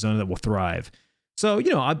 especially here in Arizona, that will thrive. So,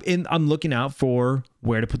 you know, I'm looking out for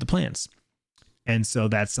where to put the plants. And so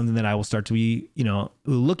that's something that I will start to be, you know,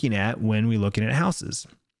 looking at when we're looking at houses.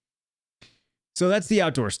 So that's the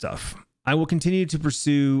outdoor stuff. I will continue to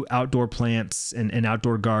pursue outdoor plants and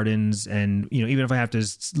outdoor gardens. And, you know, even if I have to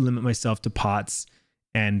limit myself to pots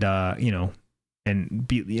and, you know, and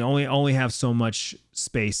only have so much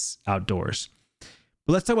space outdoors.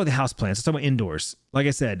 But let's talk about the house plants. Let's talk about indoors. Like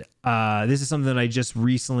I said, this is something that I just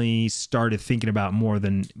recently started thinking about more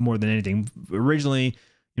than anything. Originally,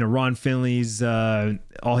 you know, Ron Finley's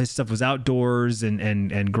all his stuff was outdoors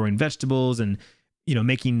and growing vegetables and, you know,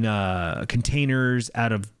 making containers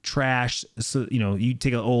out of trash. So, you know, you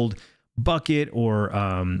take an old bucket or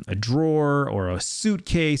a drawer or a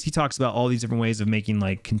suitcase. He talks about all these different ways of making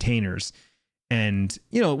like containers. And,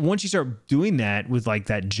 you know, once you start doing that with like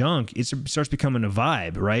that junk, it starts becoming a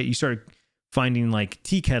vibe, right? You start finding like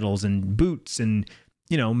tea kettles and boots and,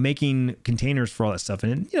 you know, making containers for all that stuff.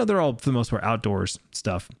 And, you know, they're all for the most part outdoors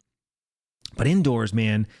stuff. But indoors,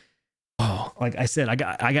 man, oh, like I said, I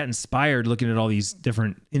got inspired looking at all these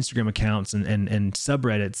different Instagram accounts and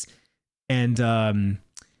subreddits. And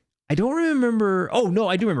I don't remember. Oh, no,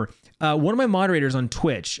 I do remember. One of my moderators on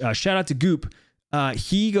Twitch, shout out to Goop.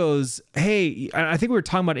 He goes, hey, I think we were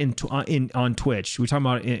talking about on Twitch. We were talking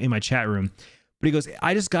about it in my chat room, but he goes,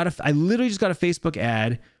 I literally just got a Facebook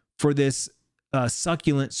ad for this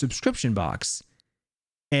succulent subscription box,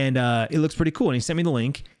 and it looks pretty cool. And he sent me the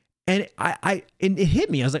link, and and it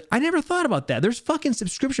hit me. I was like, I never thought about that. There's fucking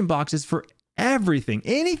subscription boxes for everything,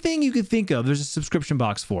 anything you could think of. There's a subscription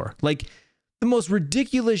box for, like the most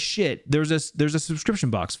ridiculous shit. There's a subscription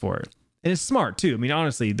box for it, and it's smart too. I mean,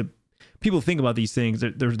 honestly, people think about these things.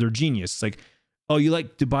 They're genius. It's like, oh, you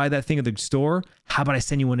like to buy that thing at the store? How about I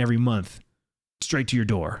send you one every month straight to your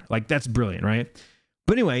door? Like, that's brilliant, right?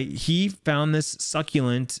 But anyway, he found this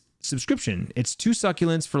succulent subscription. It's 2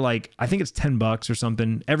 succulents for like, I think it's $10 or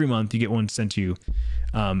something. Every month you get one sent to you.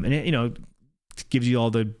 And it, you know, gives you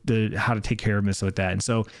all the how to take care of them and stuff like that. And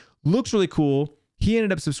so looks really cool. He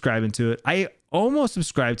ended up subscribing to it. I almost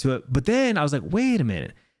subscribed to it, but then I was like, wait a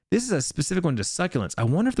minute. This is a specific one to succulents. I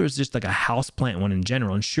wonder if there's just like a houseplant one in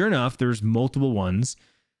general. And sure enough, there's multiple ones.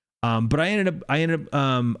 But I ended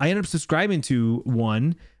up subscribing to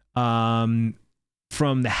one from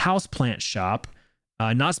the houseplant shop.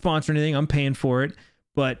 Not sponsored anything. I'm paying for it,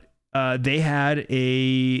 but they had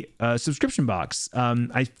a subscription box.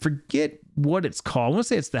 I forget what it's called. I want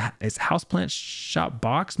to say it's houseplant shop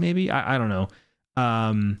box. Maybe I don't know.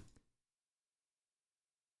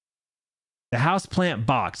 The houseplant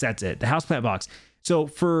box. That's it. The houseplant box. So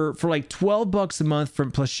for like $12 a month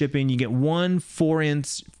from plus shipping, you get one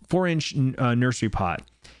 4-inch nursery pot,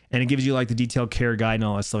 and it gives you like the detailed care guide and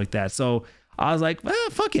all that stuff like that. So I was like, well,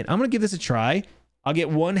 fuck it. I'm going to give this a try. I'll get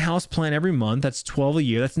one house plant every month. That's 12 a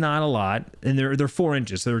year. That's not a lot. And they're 4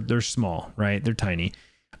 inches. So they're small, right? They're tiny.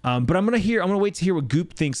 But I'm going to wait to hear what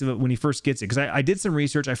Goop thinks of it when he first gets it. Cause I did some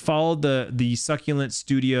research. I followed the Succulent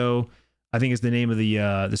Studio, I think is the name of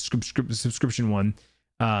the subscription one.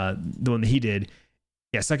 The one that he did.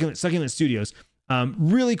 Yeah. Succulent Studios.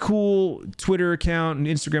 Really cool Twitter account and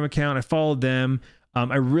Instagram account. I followed them.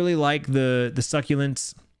 I really like the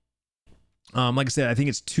succulents. Like I said, I think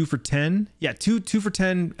it's 2 for $10. Yeah, two for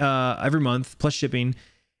 $10 every month plus shipping.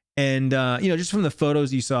 And just from the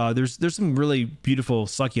photos you saw, there's some really beautiful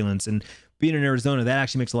succulents. And being in Arizona, that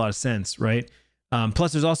actually makes a lot of sense, right?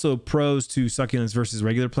 Plus, there's also pros to succulents versus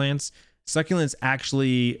regular plants. Succulents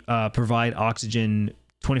actually provide oxygen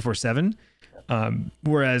 24/7,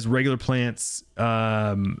 whereas regular plants,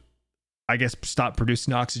 I guess, stop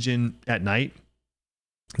producing oxygen at night.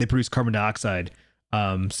 They produce carbon dioxide.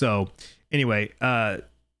 So anyway,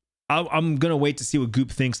 I'm going to wait to see what Goop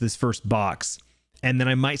thinks of this first box. And then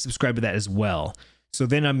I might subscribe to that as well. So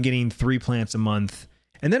then I'm getting 3 plants a month.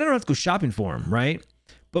 And then I don't have to go shopping for them, right?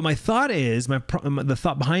 But my thought is, the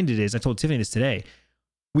thought behind it is, I told Tiffany this today,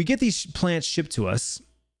 we get these plants shipped to us.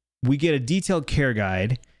 We get a detailed care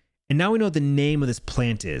guide. And now we know what the name of this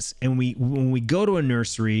plant is. And when we go to a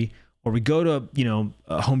nursery or we go to,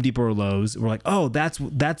 a Home Depot or Lowe's, we're like, oh, that's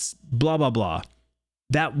blah, blah, blah.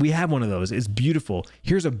 That we have one of those. It's beautiful.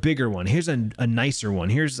 Here's a bigger one. Here's a nicer one.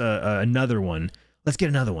 Here's another one. Let's get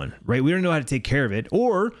another one, right? We don't know how to take care of it.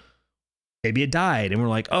 Or maybe it died and we're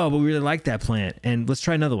like, oh, but we really like that plant and let's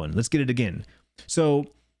try another one. Let's get it again. So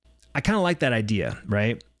I kind of like that idea,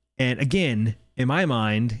 right? And again, in my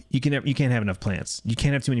mind, you can't have enough plants. You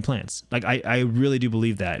can't have too many plants. Like I really do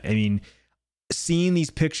believe that. I mean, seeing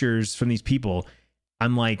these pictures from these people,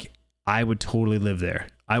 I'm like, I would totally live there.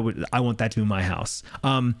 I want that to be my house.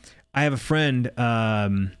 I have a friend,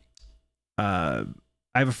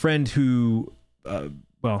 who,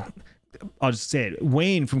 well, I'll just say it.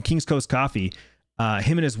 Wayne from King's Coast Coffee,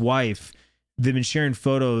 him and his wife, they've been sharing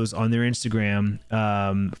photos on their Instagram,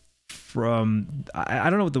 from, I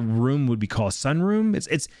don't know what the room would be called. Sunroom.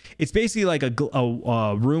 It's basically like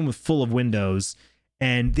a room full of windows,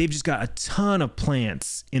 and they've just got a ton of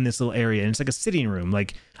plants in this little area. And it's like a sitting room.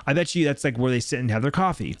 Like, I bet you that's like where they sit and have their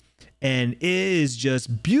coffee. And it is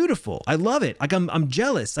just beautiful. I love it. Like I'm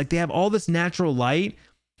jealous. Like they have all this natural light.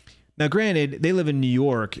 Now, granted, they live in New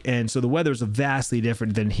York, and so the weather is vastly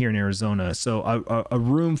different than here in Arizona. So a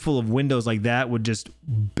room full of windows like that would just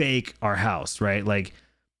bake our house, right? Like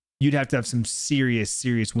you'd have to have some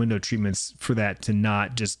serious window treatments for that to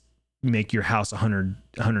not just make your house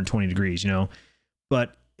 120 degrees,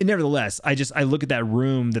 But nevertheless, I look at that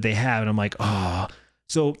room that they have and I'm like, oh,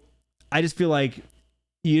 so I just feel like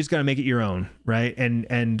you just got to make it your own, right?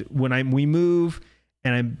 And when we move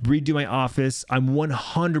and I redo my office, I'm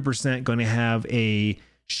 100% going to have a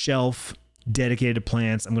shelf dedicated to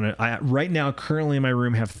plants. Right now, currently in my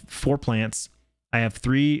room, have 4 plants. I have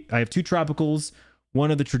 2 tropicals,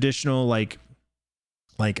 one of the traditional, like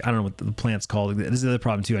I don't know what the plant's called. This is the other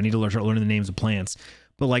problem too. I need to start learning the names of plants.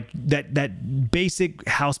 But like that basic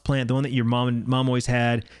house plant, the one that your mom always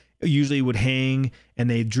had, usually would hang and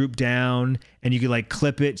they droop down and you could like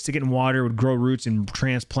clip it, stick it in water, would grow roots and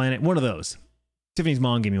transplant it. One of those. Tiffany's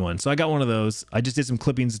mom gave me one. So I got one of those. I just did some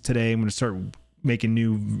clippings today. I'm going to start making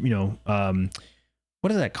new,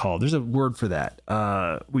 what is that called? There's a word for that.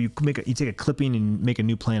 Where you take a clipping and make a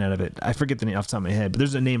new plant out of it. I forget the name off the top of my head, but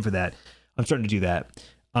there's a name for that. I'm starting to do that.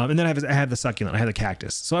 And then I have the succulent. I have the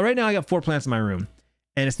cactus. So right now I got 4 plants in my room.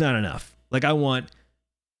 And it's not enough. Like I want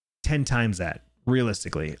 10 times that,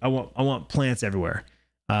 realistically. I want plants everywhere.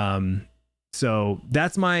 So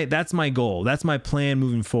that's my goal. That's my plan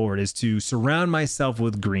moving forward, is to surround myself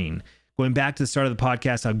with green. Going back to the start of the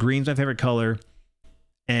podcast, how green's my favorite color.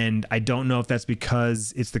 And I don't know if that's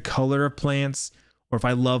because it's the color of plants or if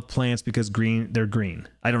I love plants because they're green.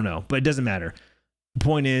 I don't know, but it doesn't matter. The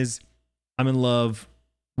point is, I'm in love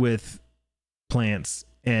with plants.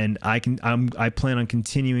 And I plan on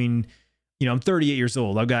continuing, I'm 38 years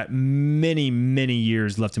old. I've got many, many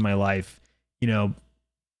years left in my life,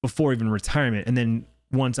 before even retirement. And then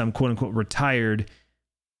once I'm quote unquote retired,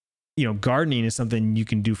 gardening is something you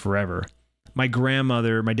can do forever. My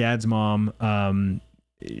grandmother, my dad's mom,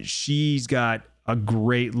 she's got a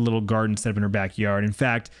great little garden set up in her backyard. In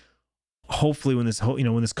fact, hopefully when this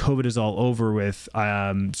COVID is all over with,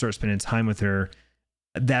 start spending time with her.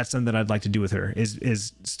 That's something that I'd like to do with her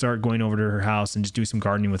is start going over to her house and just do some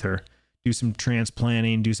gardening with her, do some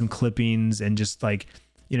transplanting, do some clippings, and just like,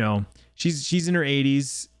 she's in her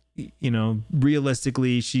 80s,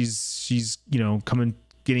 realistically she's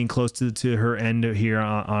getting close to her end here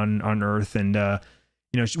on earth. And,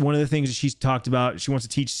 one of the things that she's talked about, she wants to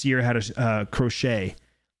teach Sierra how to crochet.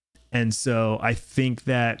 And so I think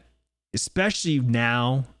that especially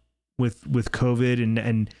now with COVID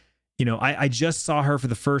and I just saw her for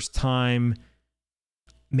the first time,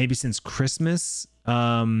 maybe since Christmas.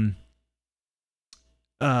 My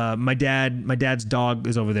dad's dog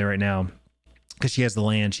is over there right now because she has the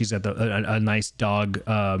land. She's got a nice dog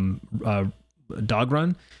run,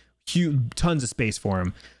 tons of space for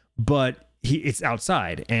him, but it's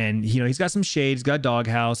outside and he's got some shade. He's got a dog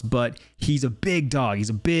house, but he's a big dog. He's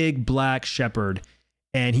a big black shepherd.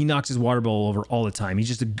 and he knocks his water bowl over all the time. He's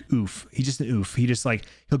just an oof. He just like,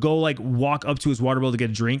 he'll go like walk up to his water bowl to get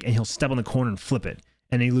a drink, and he'll step on the corner and flip it,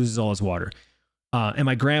 and he loses all his water. And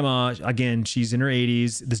my grandma, again, she's in her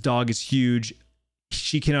 80s. This dog is huge.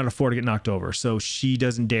 She cannot afford to get knocked over, so she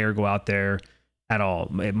doesn't dare go out there at all.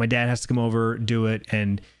 My dad has to come over, do it,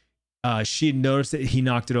 and she had noticed that he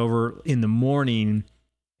knocked it over in the morning,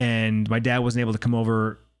 and my dad wasn't able to come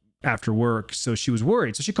over after work, so she was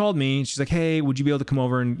worried. So she called me, and she's like, "Hey, would you be able to come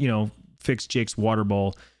over and, fix Jake's water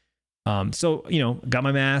bowl?" So got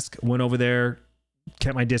my mask, went over there,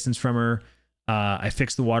 kept my distance from her. I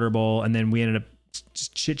fixed the water bowl, and then we ended up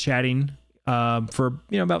just chit chatting for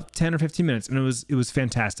about 10 or 15 minutes, and it was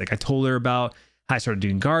fantastic. I told her about how I started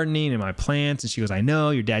doing gardening and my plants, and she goes, "I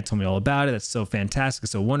know, your dad told me all about it. That's so fantastic.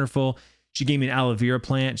 It's so wonderful." She gave me an aloe vera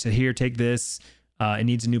plant. She said, "Here, take this. It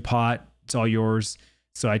needs a new pot. It's all yours."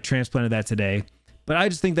 So I transplanted that today. But I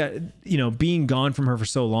just think that, being gone from her for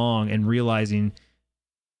so long and realizing,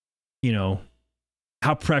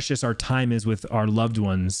 how precious our time is with our loved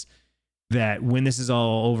ones, that when this is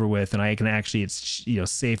all over with and I can actually, it's,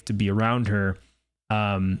 safe to be around her,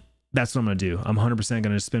 that's what I'm going to do. I'm 100%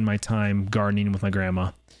 going to spend my time gardening with my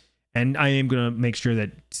grandma. And I am going to make sure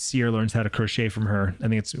that Sierra learns how to crochet from her. I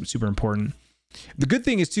think it's super important. The good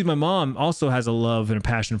thing is, too, my mom also has a love and a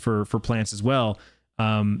passion for plants as well.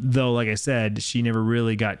 Though, like I said, she never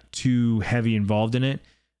really got too heavy involved in it.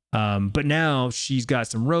 But now she's got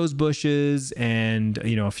some rose bushes and,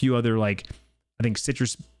 a few other, I think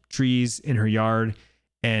citrus trees in her yard.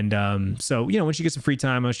 And so, when she gets some free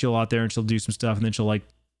time, she'll out there and she'll do some stuff, and then she'll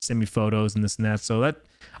send me photos and this and that. So I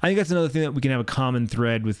think that's another thing that we can have a common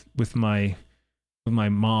thread with my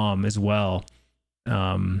mom as well.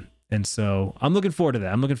 And so I'm looking forward to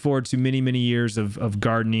that. I'm looking forward to many, many years of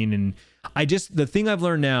gardening. And the thing I've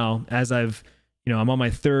learned now, as I'm on my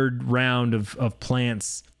third round of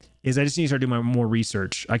plants, is I just need to start doing more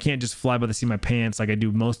research. I can't just fly by the seat of my pants like I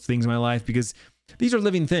do most things in my life, because these are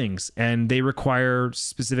living things and they require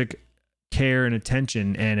specific care and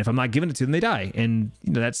attention. And if I'm not giving it to them, they die. And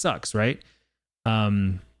that sucks, right?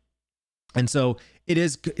 And so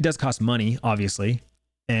it does cost money, obviously.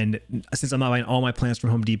 And since I'm not buying all my plants from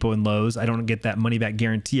Home Depot and Lowe's, I don't get that money back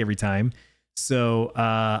guarantee every time. So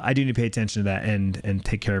I do need to pay attention to that and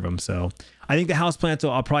take care of them. So I think the house plants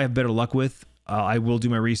I'll probably have better luck with. I will do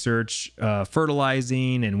my research,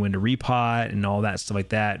 fertilizing and when to repot and all that stuff like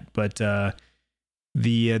that. But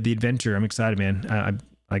the adventure, I'm excited, man.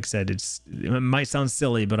 Like I said, it might sound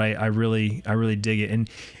silly, but I really dig it.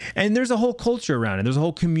 And there's a whole culture around it. There's a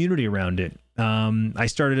whole community around it. I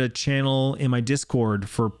started a channel in my Discord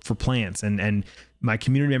for plants, and my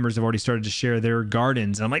community members have already started to share their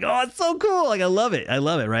gardens. And I'm like, oh, it's so cool. Like, I love it.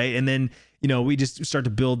 Right. And then, we just start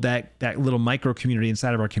to build that little micro community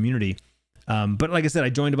inside of our community. But like I said, I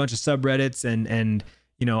joined a bunch of subreddits and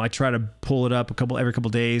I try to pull it up every couple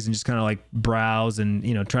days and just kind of browse and,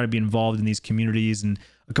 try to be involved in these communities, and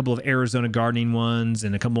a couple of Arizona gardening ones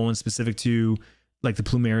and a couple of ones specific to the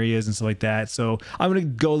plumerias and stuff like that. So I'm going to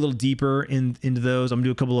go a little deeper into those. I'm gonna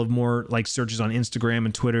do a couple of more searches on Instagram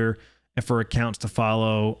and Twitter and for accounts to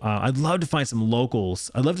follow. I'd love to find some locals.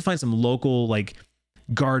 I'd love to find some local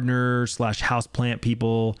gardener / houseplant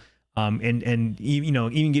people. And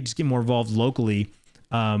even get more involved locally,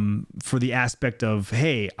 for the aspect of,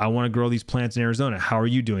 hey, I want to grow these plants in Arizona. How are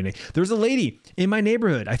you doing it? There's a lady in my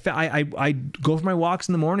neighborhood. I go for my walks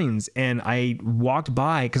in the mornings, and I walked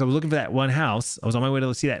by because I was looking for that one house. I was on my way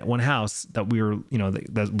to see that one house that we were,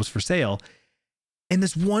 that was for sale. And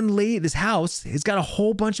this house has got a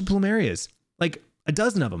whole bunch of plumerias, a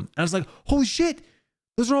dozen of them. And I was like, holy shit,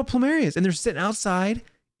 those are all plumerias. And they're sitting outside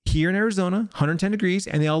here in Arizona, 110 degrees,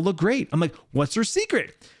 and they all look great. I'm like, what's their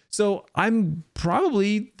secret? So I'm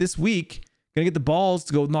probably this week gonna get the balls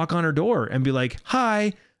to go knock on her door and be like,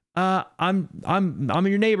 hi, I'm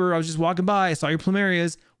your neighbor. I was just walking by. I saw your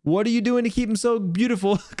plumerias. What are you doing to keep them so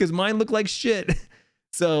beautiful? Because mine look like shit.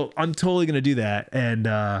 So I'm totally gonna do that. And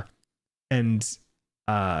yeah,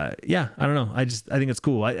 I don't know. I think it's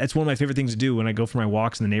cool. It's one of my favorite things to do when I go for my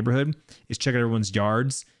walks in the neighborhood, is check out everyone's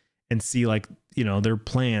yards and see their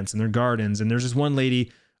plants and their gardens. And there's this one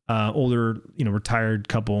lady, older, retired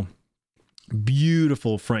couple,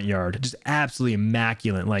 beautiful front yard, just absolutely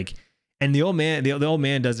immaculate. And the old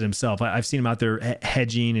man does it himself. I've seen him out there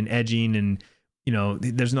hedging and edging, and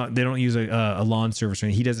they don't use a lawn service or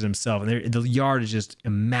anything. He does it himself, and the yard is just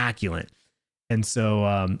immaculate. And so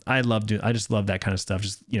I just love that kind of stuff.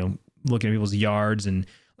 Just looking at people's yards, and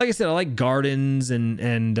like I said, I like gardens, and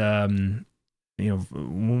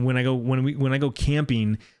when I go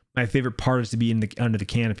camping, my favorite part is to be under the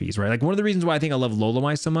canopies, right? One of the reasons why I think I love Lola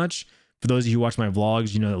Mice so much, For those of you who watch my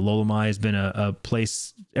vlogs, you know that Lolamai has been a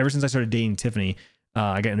place ever since I started dating Tiffany.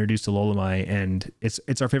 I got introduced to Lolamai, and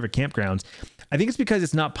it's our favorite campgrounds. I think it's because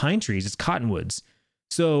it's not pine trees, it's cottonwoods.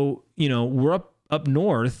 So, you know, we're up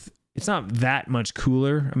north. It's not that much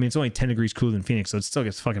cooler. I mean, it's only 10 degrees cooler than Phoenix, so it still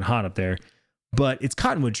gets fucking hot up there. But it's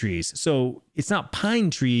cottonwood trees, so it's not pine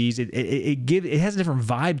trees. It has a different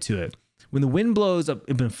vibe to it. When the wind blows up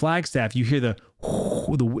in Flagstaff, you hear the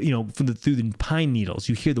you know, through the pine needles.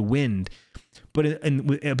 You hear the wind. But at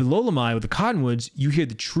Lolamai with the cottonwoods, you hear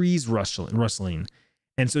the trees rustling,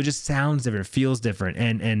 and so it just sounds different. It feels different,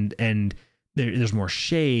 and there's more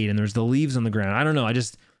shade, and there's the leaves on the ground. I don't know. A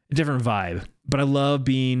different vibe. But I love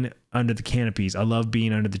being under the canopies. I love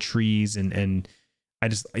being under the trees, and I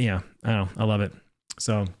just, yeah, I don't know. I love it.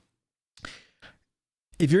 So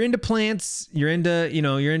if you're into plants, you're into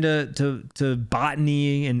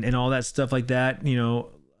botany and all that stuff like that, you know,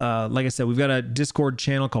 like I said, we've got a Discord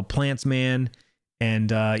channel called Plants Man.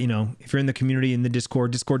 And, you know, if you're in the community in the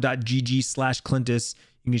Discord, discord.gg/Clintus,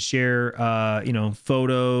 you can share, you know,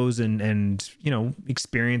 photos and, you know,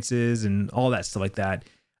 experiences and all that stuff like that.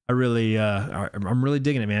 I'm really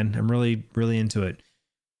digging it, man. I'm really, really into it.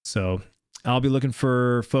 So I'll be looking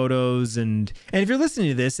for photos, and if you're listening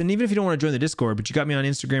to this, and even if you don't want to join the Discord, but you got me on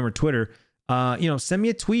Instagram or Twitter, you know, send me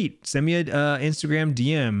a tweet, send me a Instagram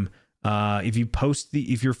DM.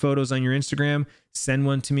 If your photos on your Instagram, send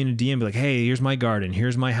one to me in a DM. Be like, hey, here's my garden,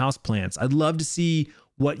 here's my house plants. I'd love to see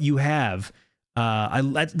what you have.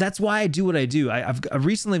 That's why I do what I do. I've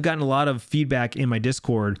recently gotten a lot of feedback in my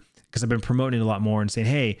Discord because I've been promoting it a lot more and saying,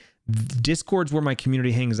 hey, Discord's where my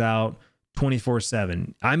community hangs out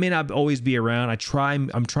 24/7. I may not always be around.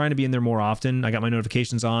 I'm trying to be in there more often. I got my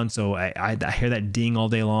notifications on, so I hear that ding all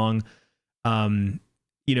day long. You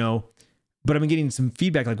know, but I've been getting some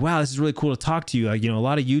feedback like, wow, this is really cool to talk to you. Like, you know, a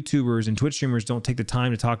lot of YouTubers and Twitch streamers don't take the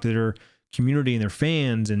time to talk to their community and their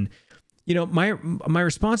fans. And, you know, my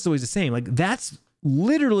response is always the same. Like, that's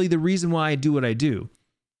literally the reason why I do what I do.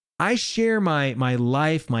 I share my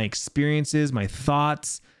life, my experiences, my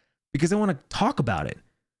thoughts, because I want to talk about it.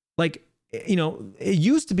 Like, you know, it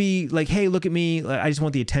used to be like, hey, look at me, I just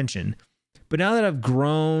want the attention. But now that I've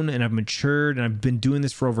grown and I've matured and I've been doing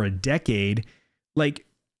this for over a decade, like,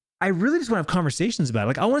 I really just want to have conversations about it.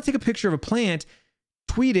 Like, I want to take a picture of a plant,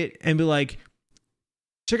 tweet it, and be like,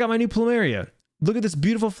 check out my new plumeria. Look at this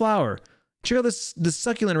beautiful flower. Check out this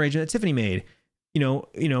succulent arrangement that Tiffany made. You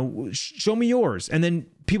know, show me yours. And then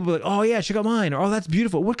people be like, oh yeah, check out mine. Or, oh, that's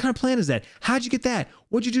beautiful. What kind of plant is that? How'd you get that?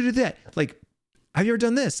 What'd you do to that? Like, have you ever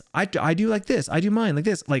done this? I do like this. I do mine like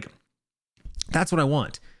this. Like, that's what I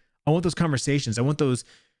want. I want those conversations. I want to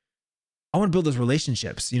build those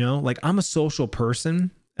relationships, you know? Like, I'm a social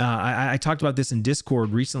person. I talked about this in Discord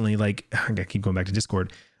recently. Like, I gotta keep going back to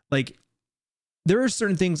Discord. Like, there are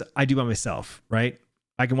certain things I do by myself, right?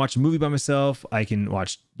 I can watch a movie by myself. I can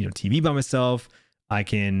watch, you know, TV by myself. I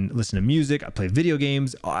can listen to music. I play video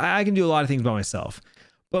games. I can do a lot of things by myself.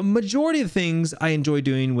 But majority of things I enjoy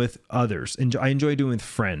doing with others. And I enjoy doing with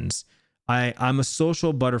friends. I'm a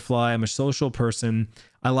social butterfly. I'm a social person.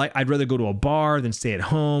 I'd rather go to a bar than stay at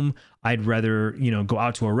home. I'd rather, you know, go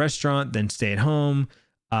out to a restaurant than stay at home.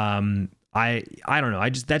 I don't know.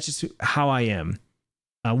 That's just how I am.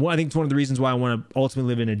 I think it's one of the reasons why I want to ultimately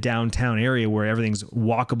live in a downtown area where everything's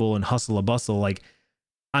walkable and hustle a bustle. Like,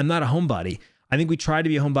 I'm not a homebody. I think we tried to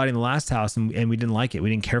be a homebody in the last house and we didn't like it. We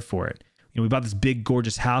didn't care for it. You know, we bought this big,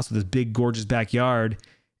 gorgeous house with this big, gorgeous backyard,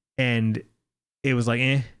 and it was like,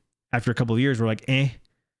 eh. After a couple of years, we're like, eh.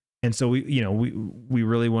 And so we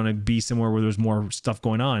really want to be somewhere where there's more stuff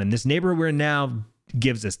going on. And this neighborhood we're in now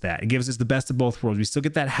gives us that. It gives us the best of both worlds. We still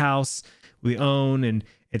get that house we own, and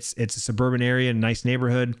it's a suburban area, a nice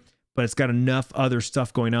neighborhood, but it's got enough other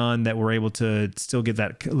stuff going on that we're able to still get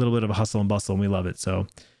that little bit of a hustle and bustle, and we love it. So,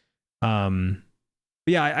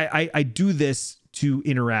 yeah, I do this to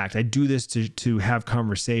interact. I do this to have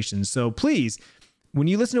conversations. So please, when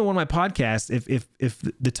you listen to one of my podcasts, if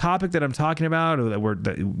the topic that I'm talking about, or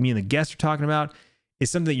that me and the guests are talking about, is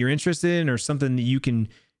something that you're interested in, or something that you can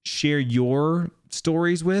share your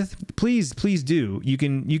stories with, please do. You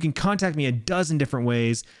can contact me a dozen different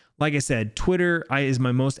ways. Like I said, Twitter is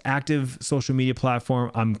my most active social media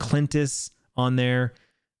platform. I'm Clintus on there.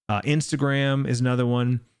 Instagram is another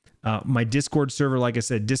one. My Discord server, like I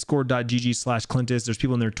said, discord.gg/Clintus. There's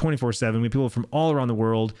people in there 24/7. We have people from all around the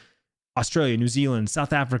world: Australia, New Zealand,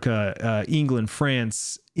 South Africa, England,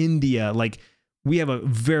 France, India. Like, we have a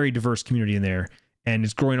very diverse community in there, and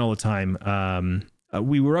it's growing all the time.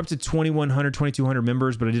 We were up to 2,100, 2,200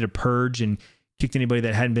 members, but I did a purge and kicked anybody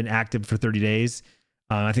that hadn't been active for 30 days.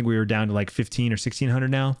 I think we were down to like 15 or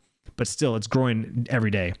 1,600 now, but still, it's growing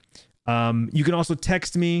every day. You can also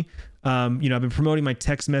text me. I've been promoting my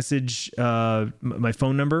text message, my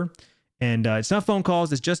phone number, and it's not phone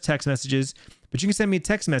calls, it's just text messages, but you can send me a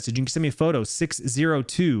text message. You can send me a photo,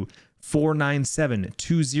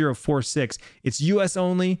 602-497-2046. It's US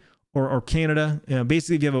only or Canada.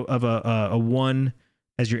 Basically, if you have a 1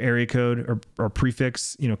 as your area code or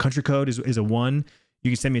prefix, country code is a 1.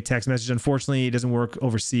 You can send me a text message. Unfortunately, it doesn't work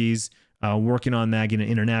overseas. Working on that, getting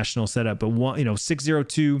an international setup, but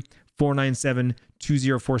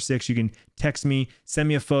 602-497-2046. You can text me, send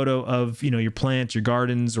me a photo of, your plants, your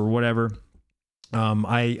gardens, or whatever.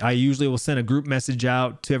 I usually will send a group message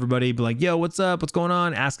out to everybody, be like, yo, what's up? What's going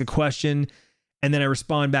on? Ask a question. And then I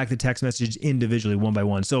respond back to text message individually, one by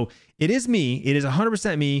one. So it is me. It is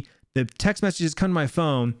 100% me. The text messages come to my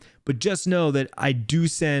phone, but just know that I do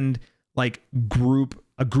send a group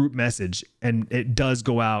message, and it does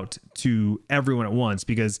go out to everyone at once,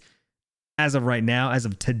 because as of right now, as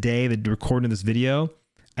of today, the recording of this video,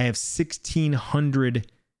 I have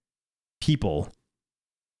 1,600 people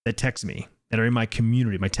that text me that are in my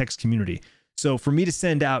community, my text community. So for me to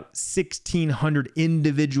send out 1,600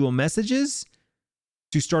 individual messages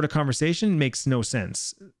to start a conversation makes no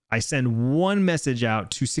sense. I send one message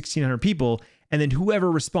out to 1,600 people, and then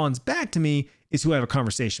whoever responds back to me is who I have a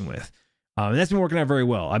conversation with. And that's been working out very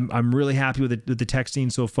well. I'm really happy with the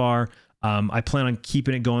texting so far. I plan on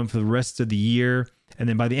keeping it going for the rest of the year, and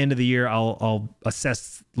then by the end of the year, I'll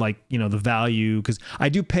assess the value, because I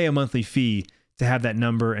do pay a monthly fee to have that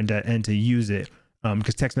number and to use it,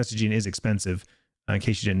 because text messaging is expensive. In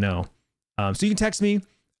case you didn't know, so you can text me,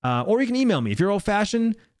 or you can email me if you're old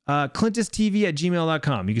fashioned.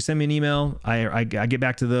 ClintusTV@gmail.com. You can send me an email. I get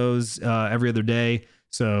back to those every other day.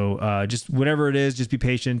 So just whatever it is, just be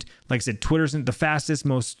patient. Like I said, Twitter's the fastest,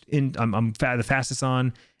 I'm the fastest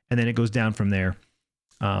on, and then it goes down from there.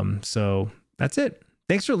 So that's it.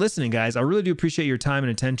 Thanks for listening, guys. I really do appreciate your time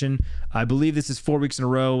and attention. I believe this is 4 weeks in a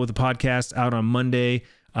row with the podcast out on Monday.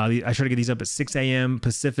 I try to get these up at 6 a.m.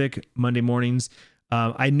 Pacific Monday mornings.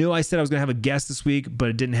 I knew I said I was going to have a guest this week, but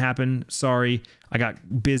it didn't happen. Sorry. I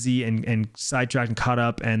got busy and sidetracked and caught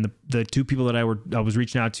up. And the two people that I was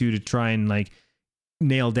reaching out to try and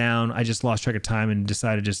nail down, I just lost track of time and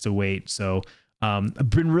decided just to wait. So I've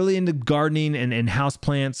been really into gardening and house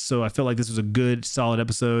plants, so I feel like this was a good, solid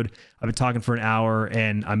episode. I've been talking for an hour,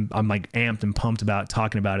 and I'm amped and pumped about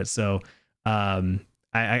talking about it. So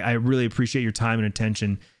I really appreciate your time and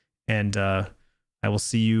attention, and I will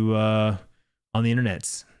see you on the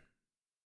internets.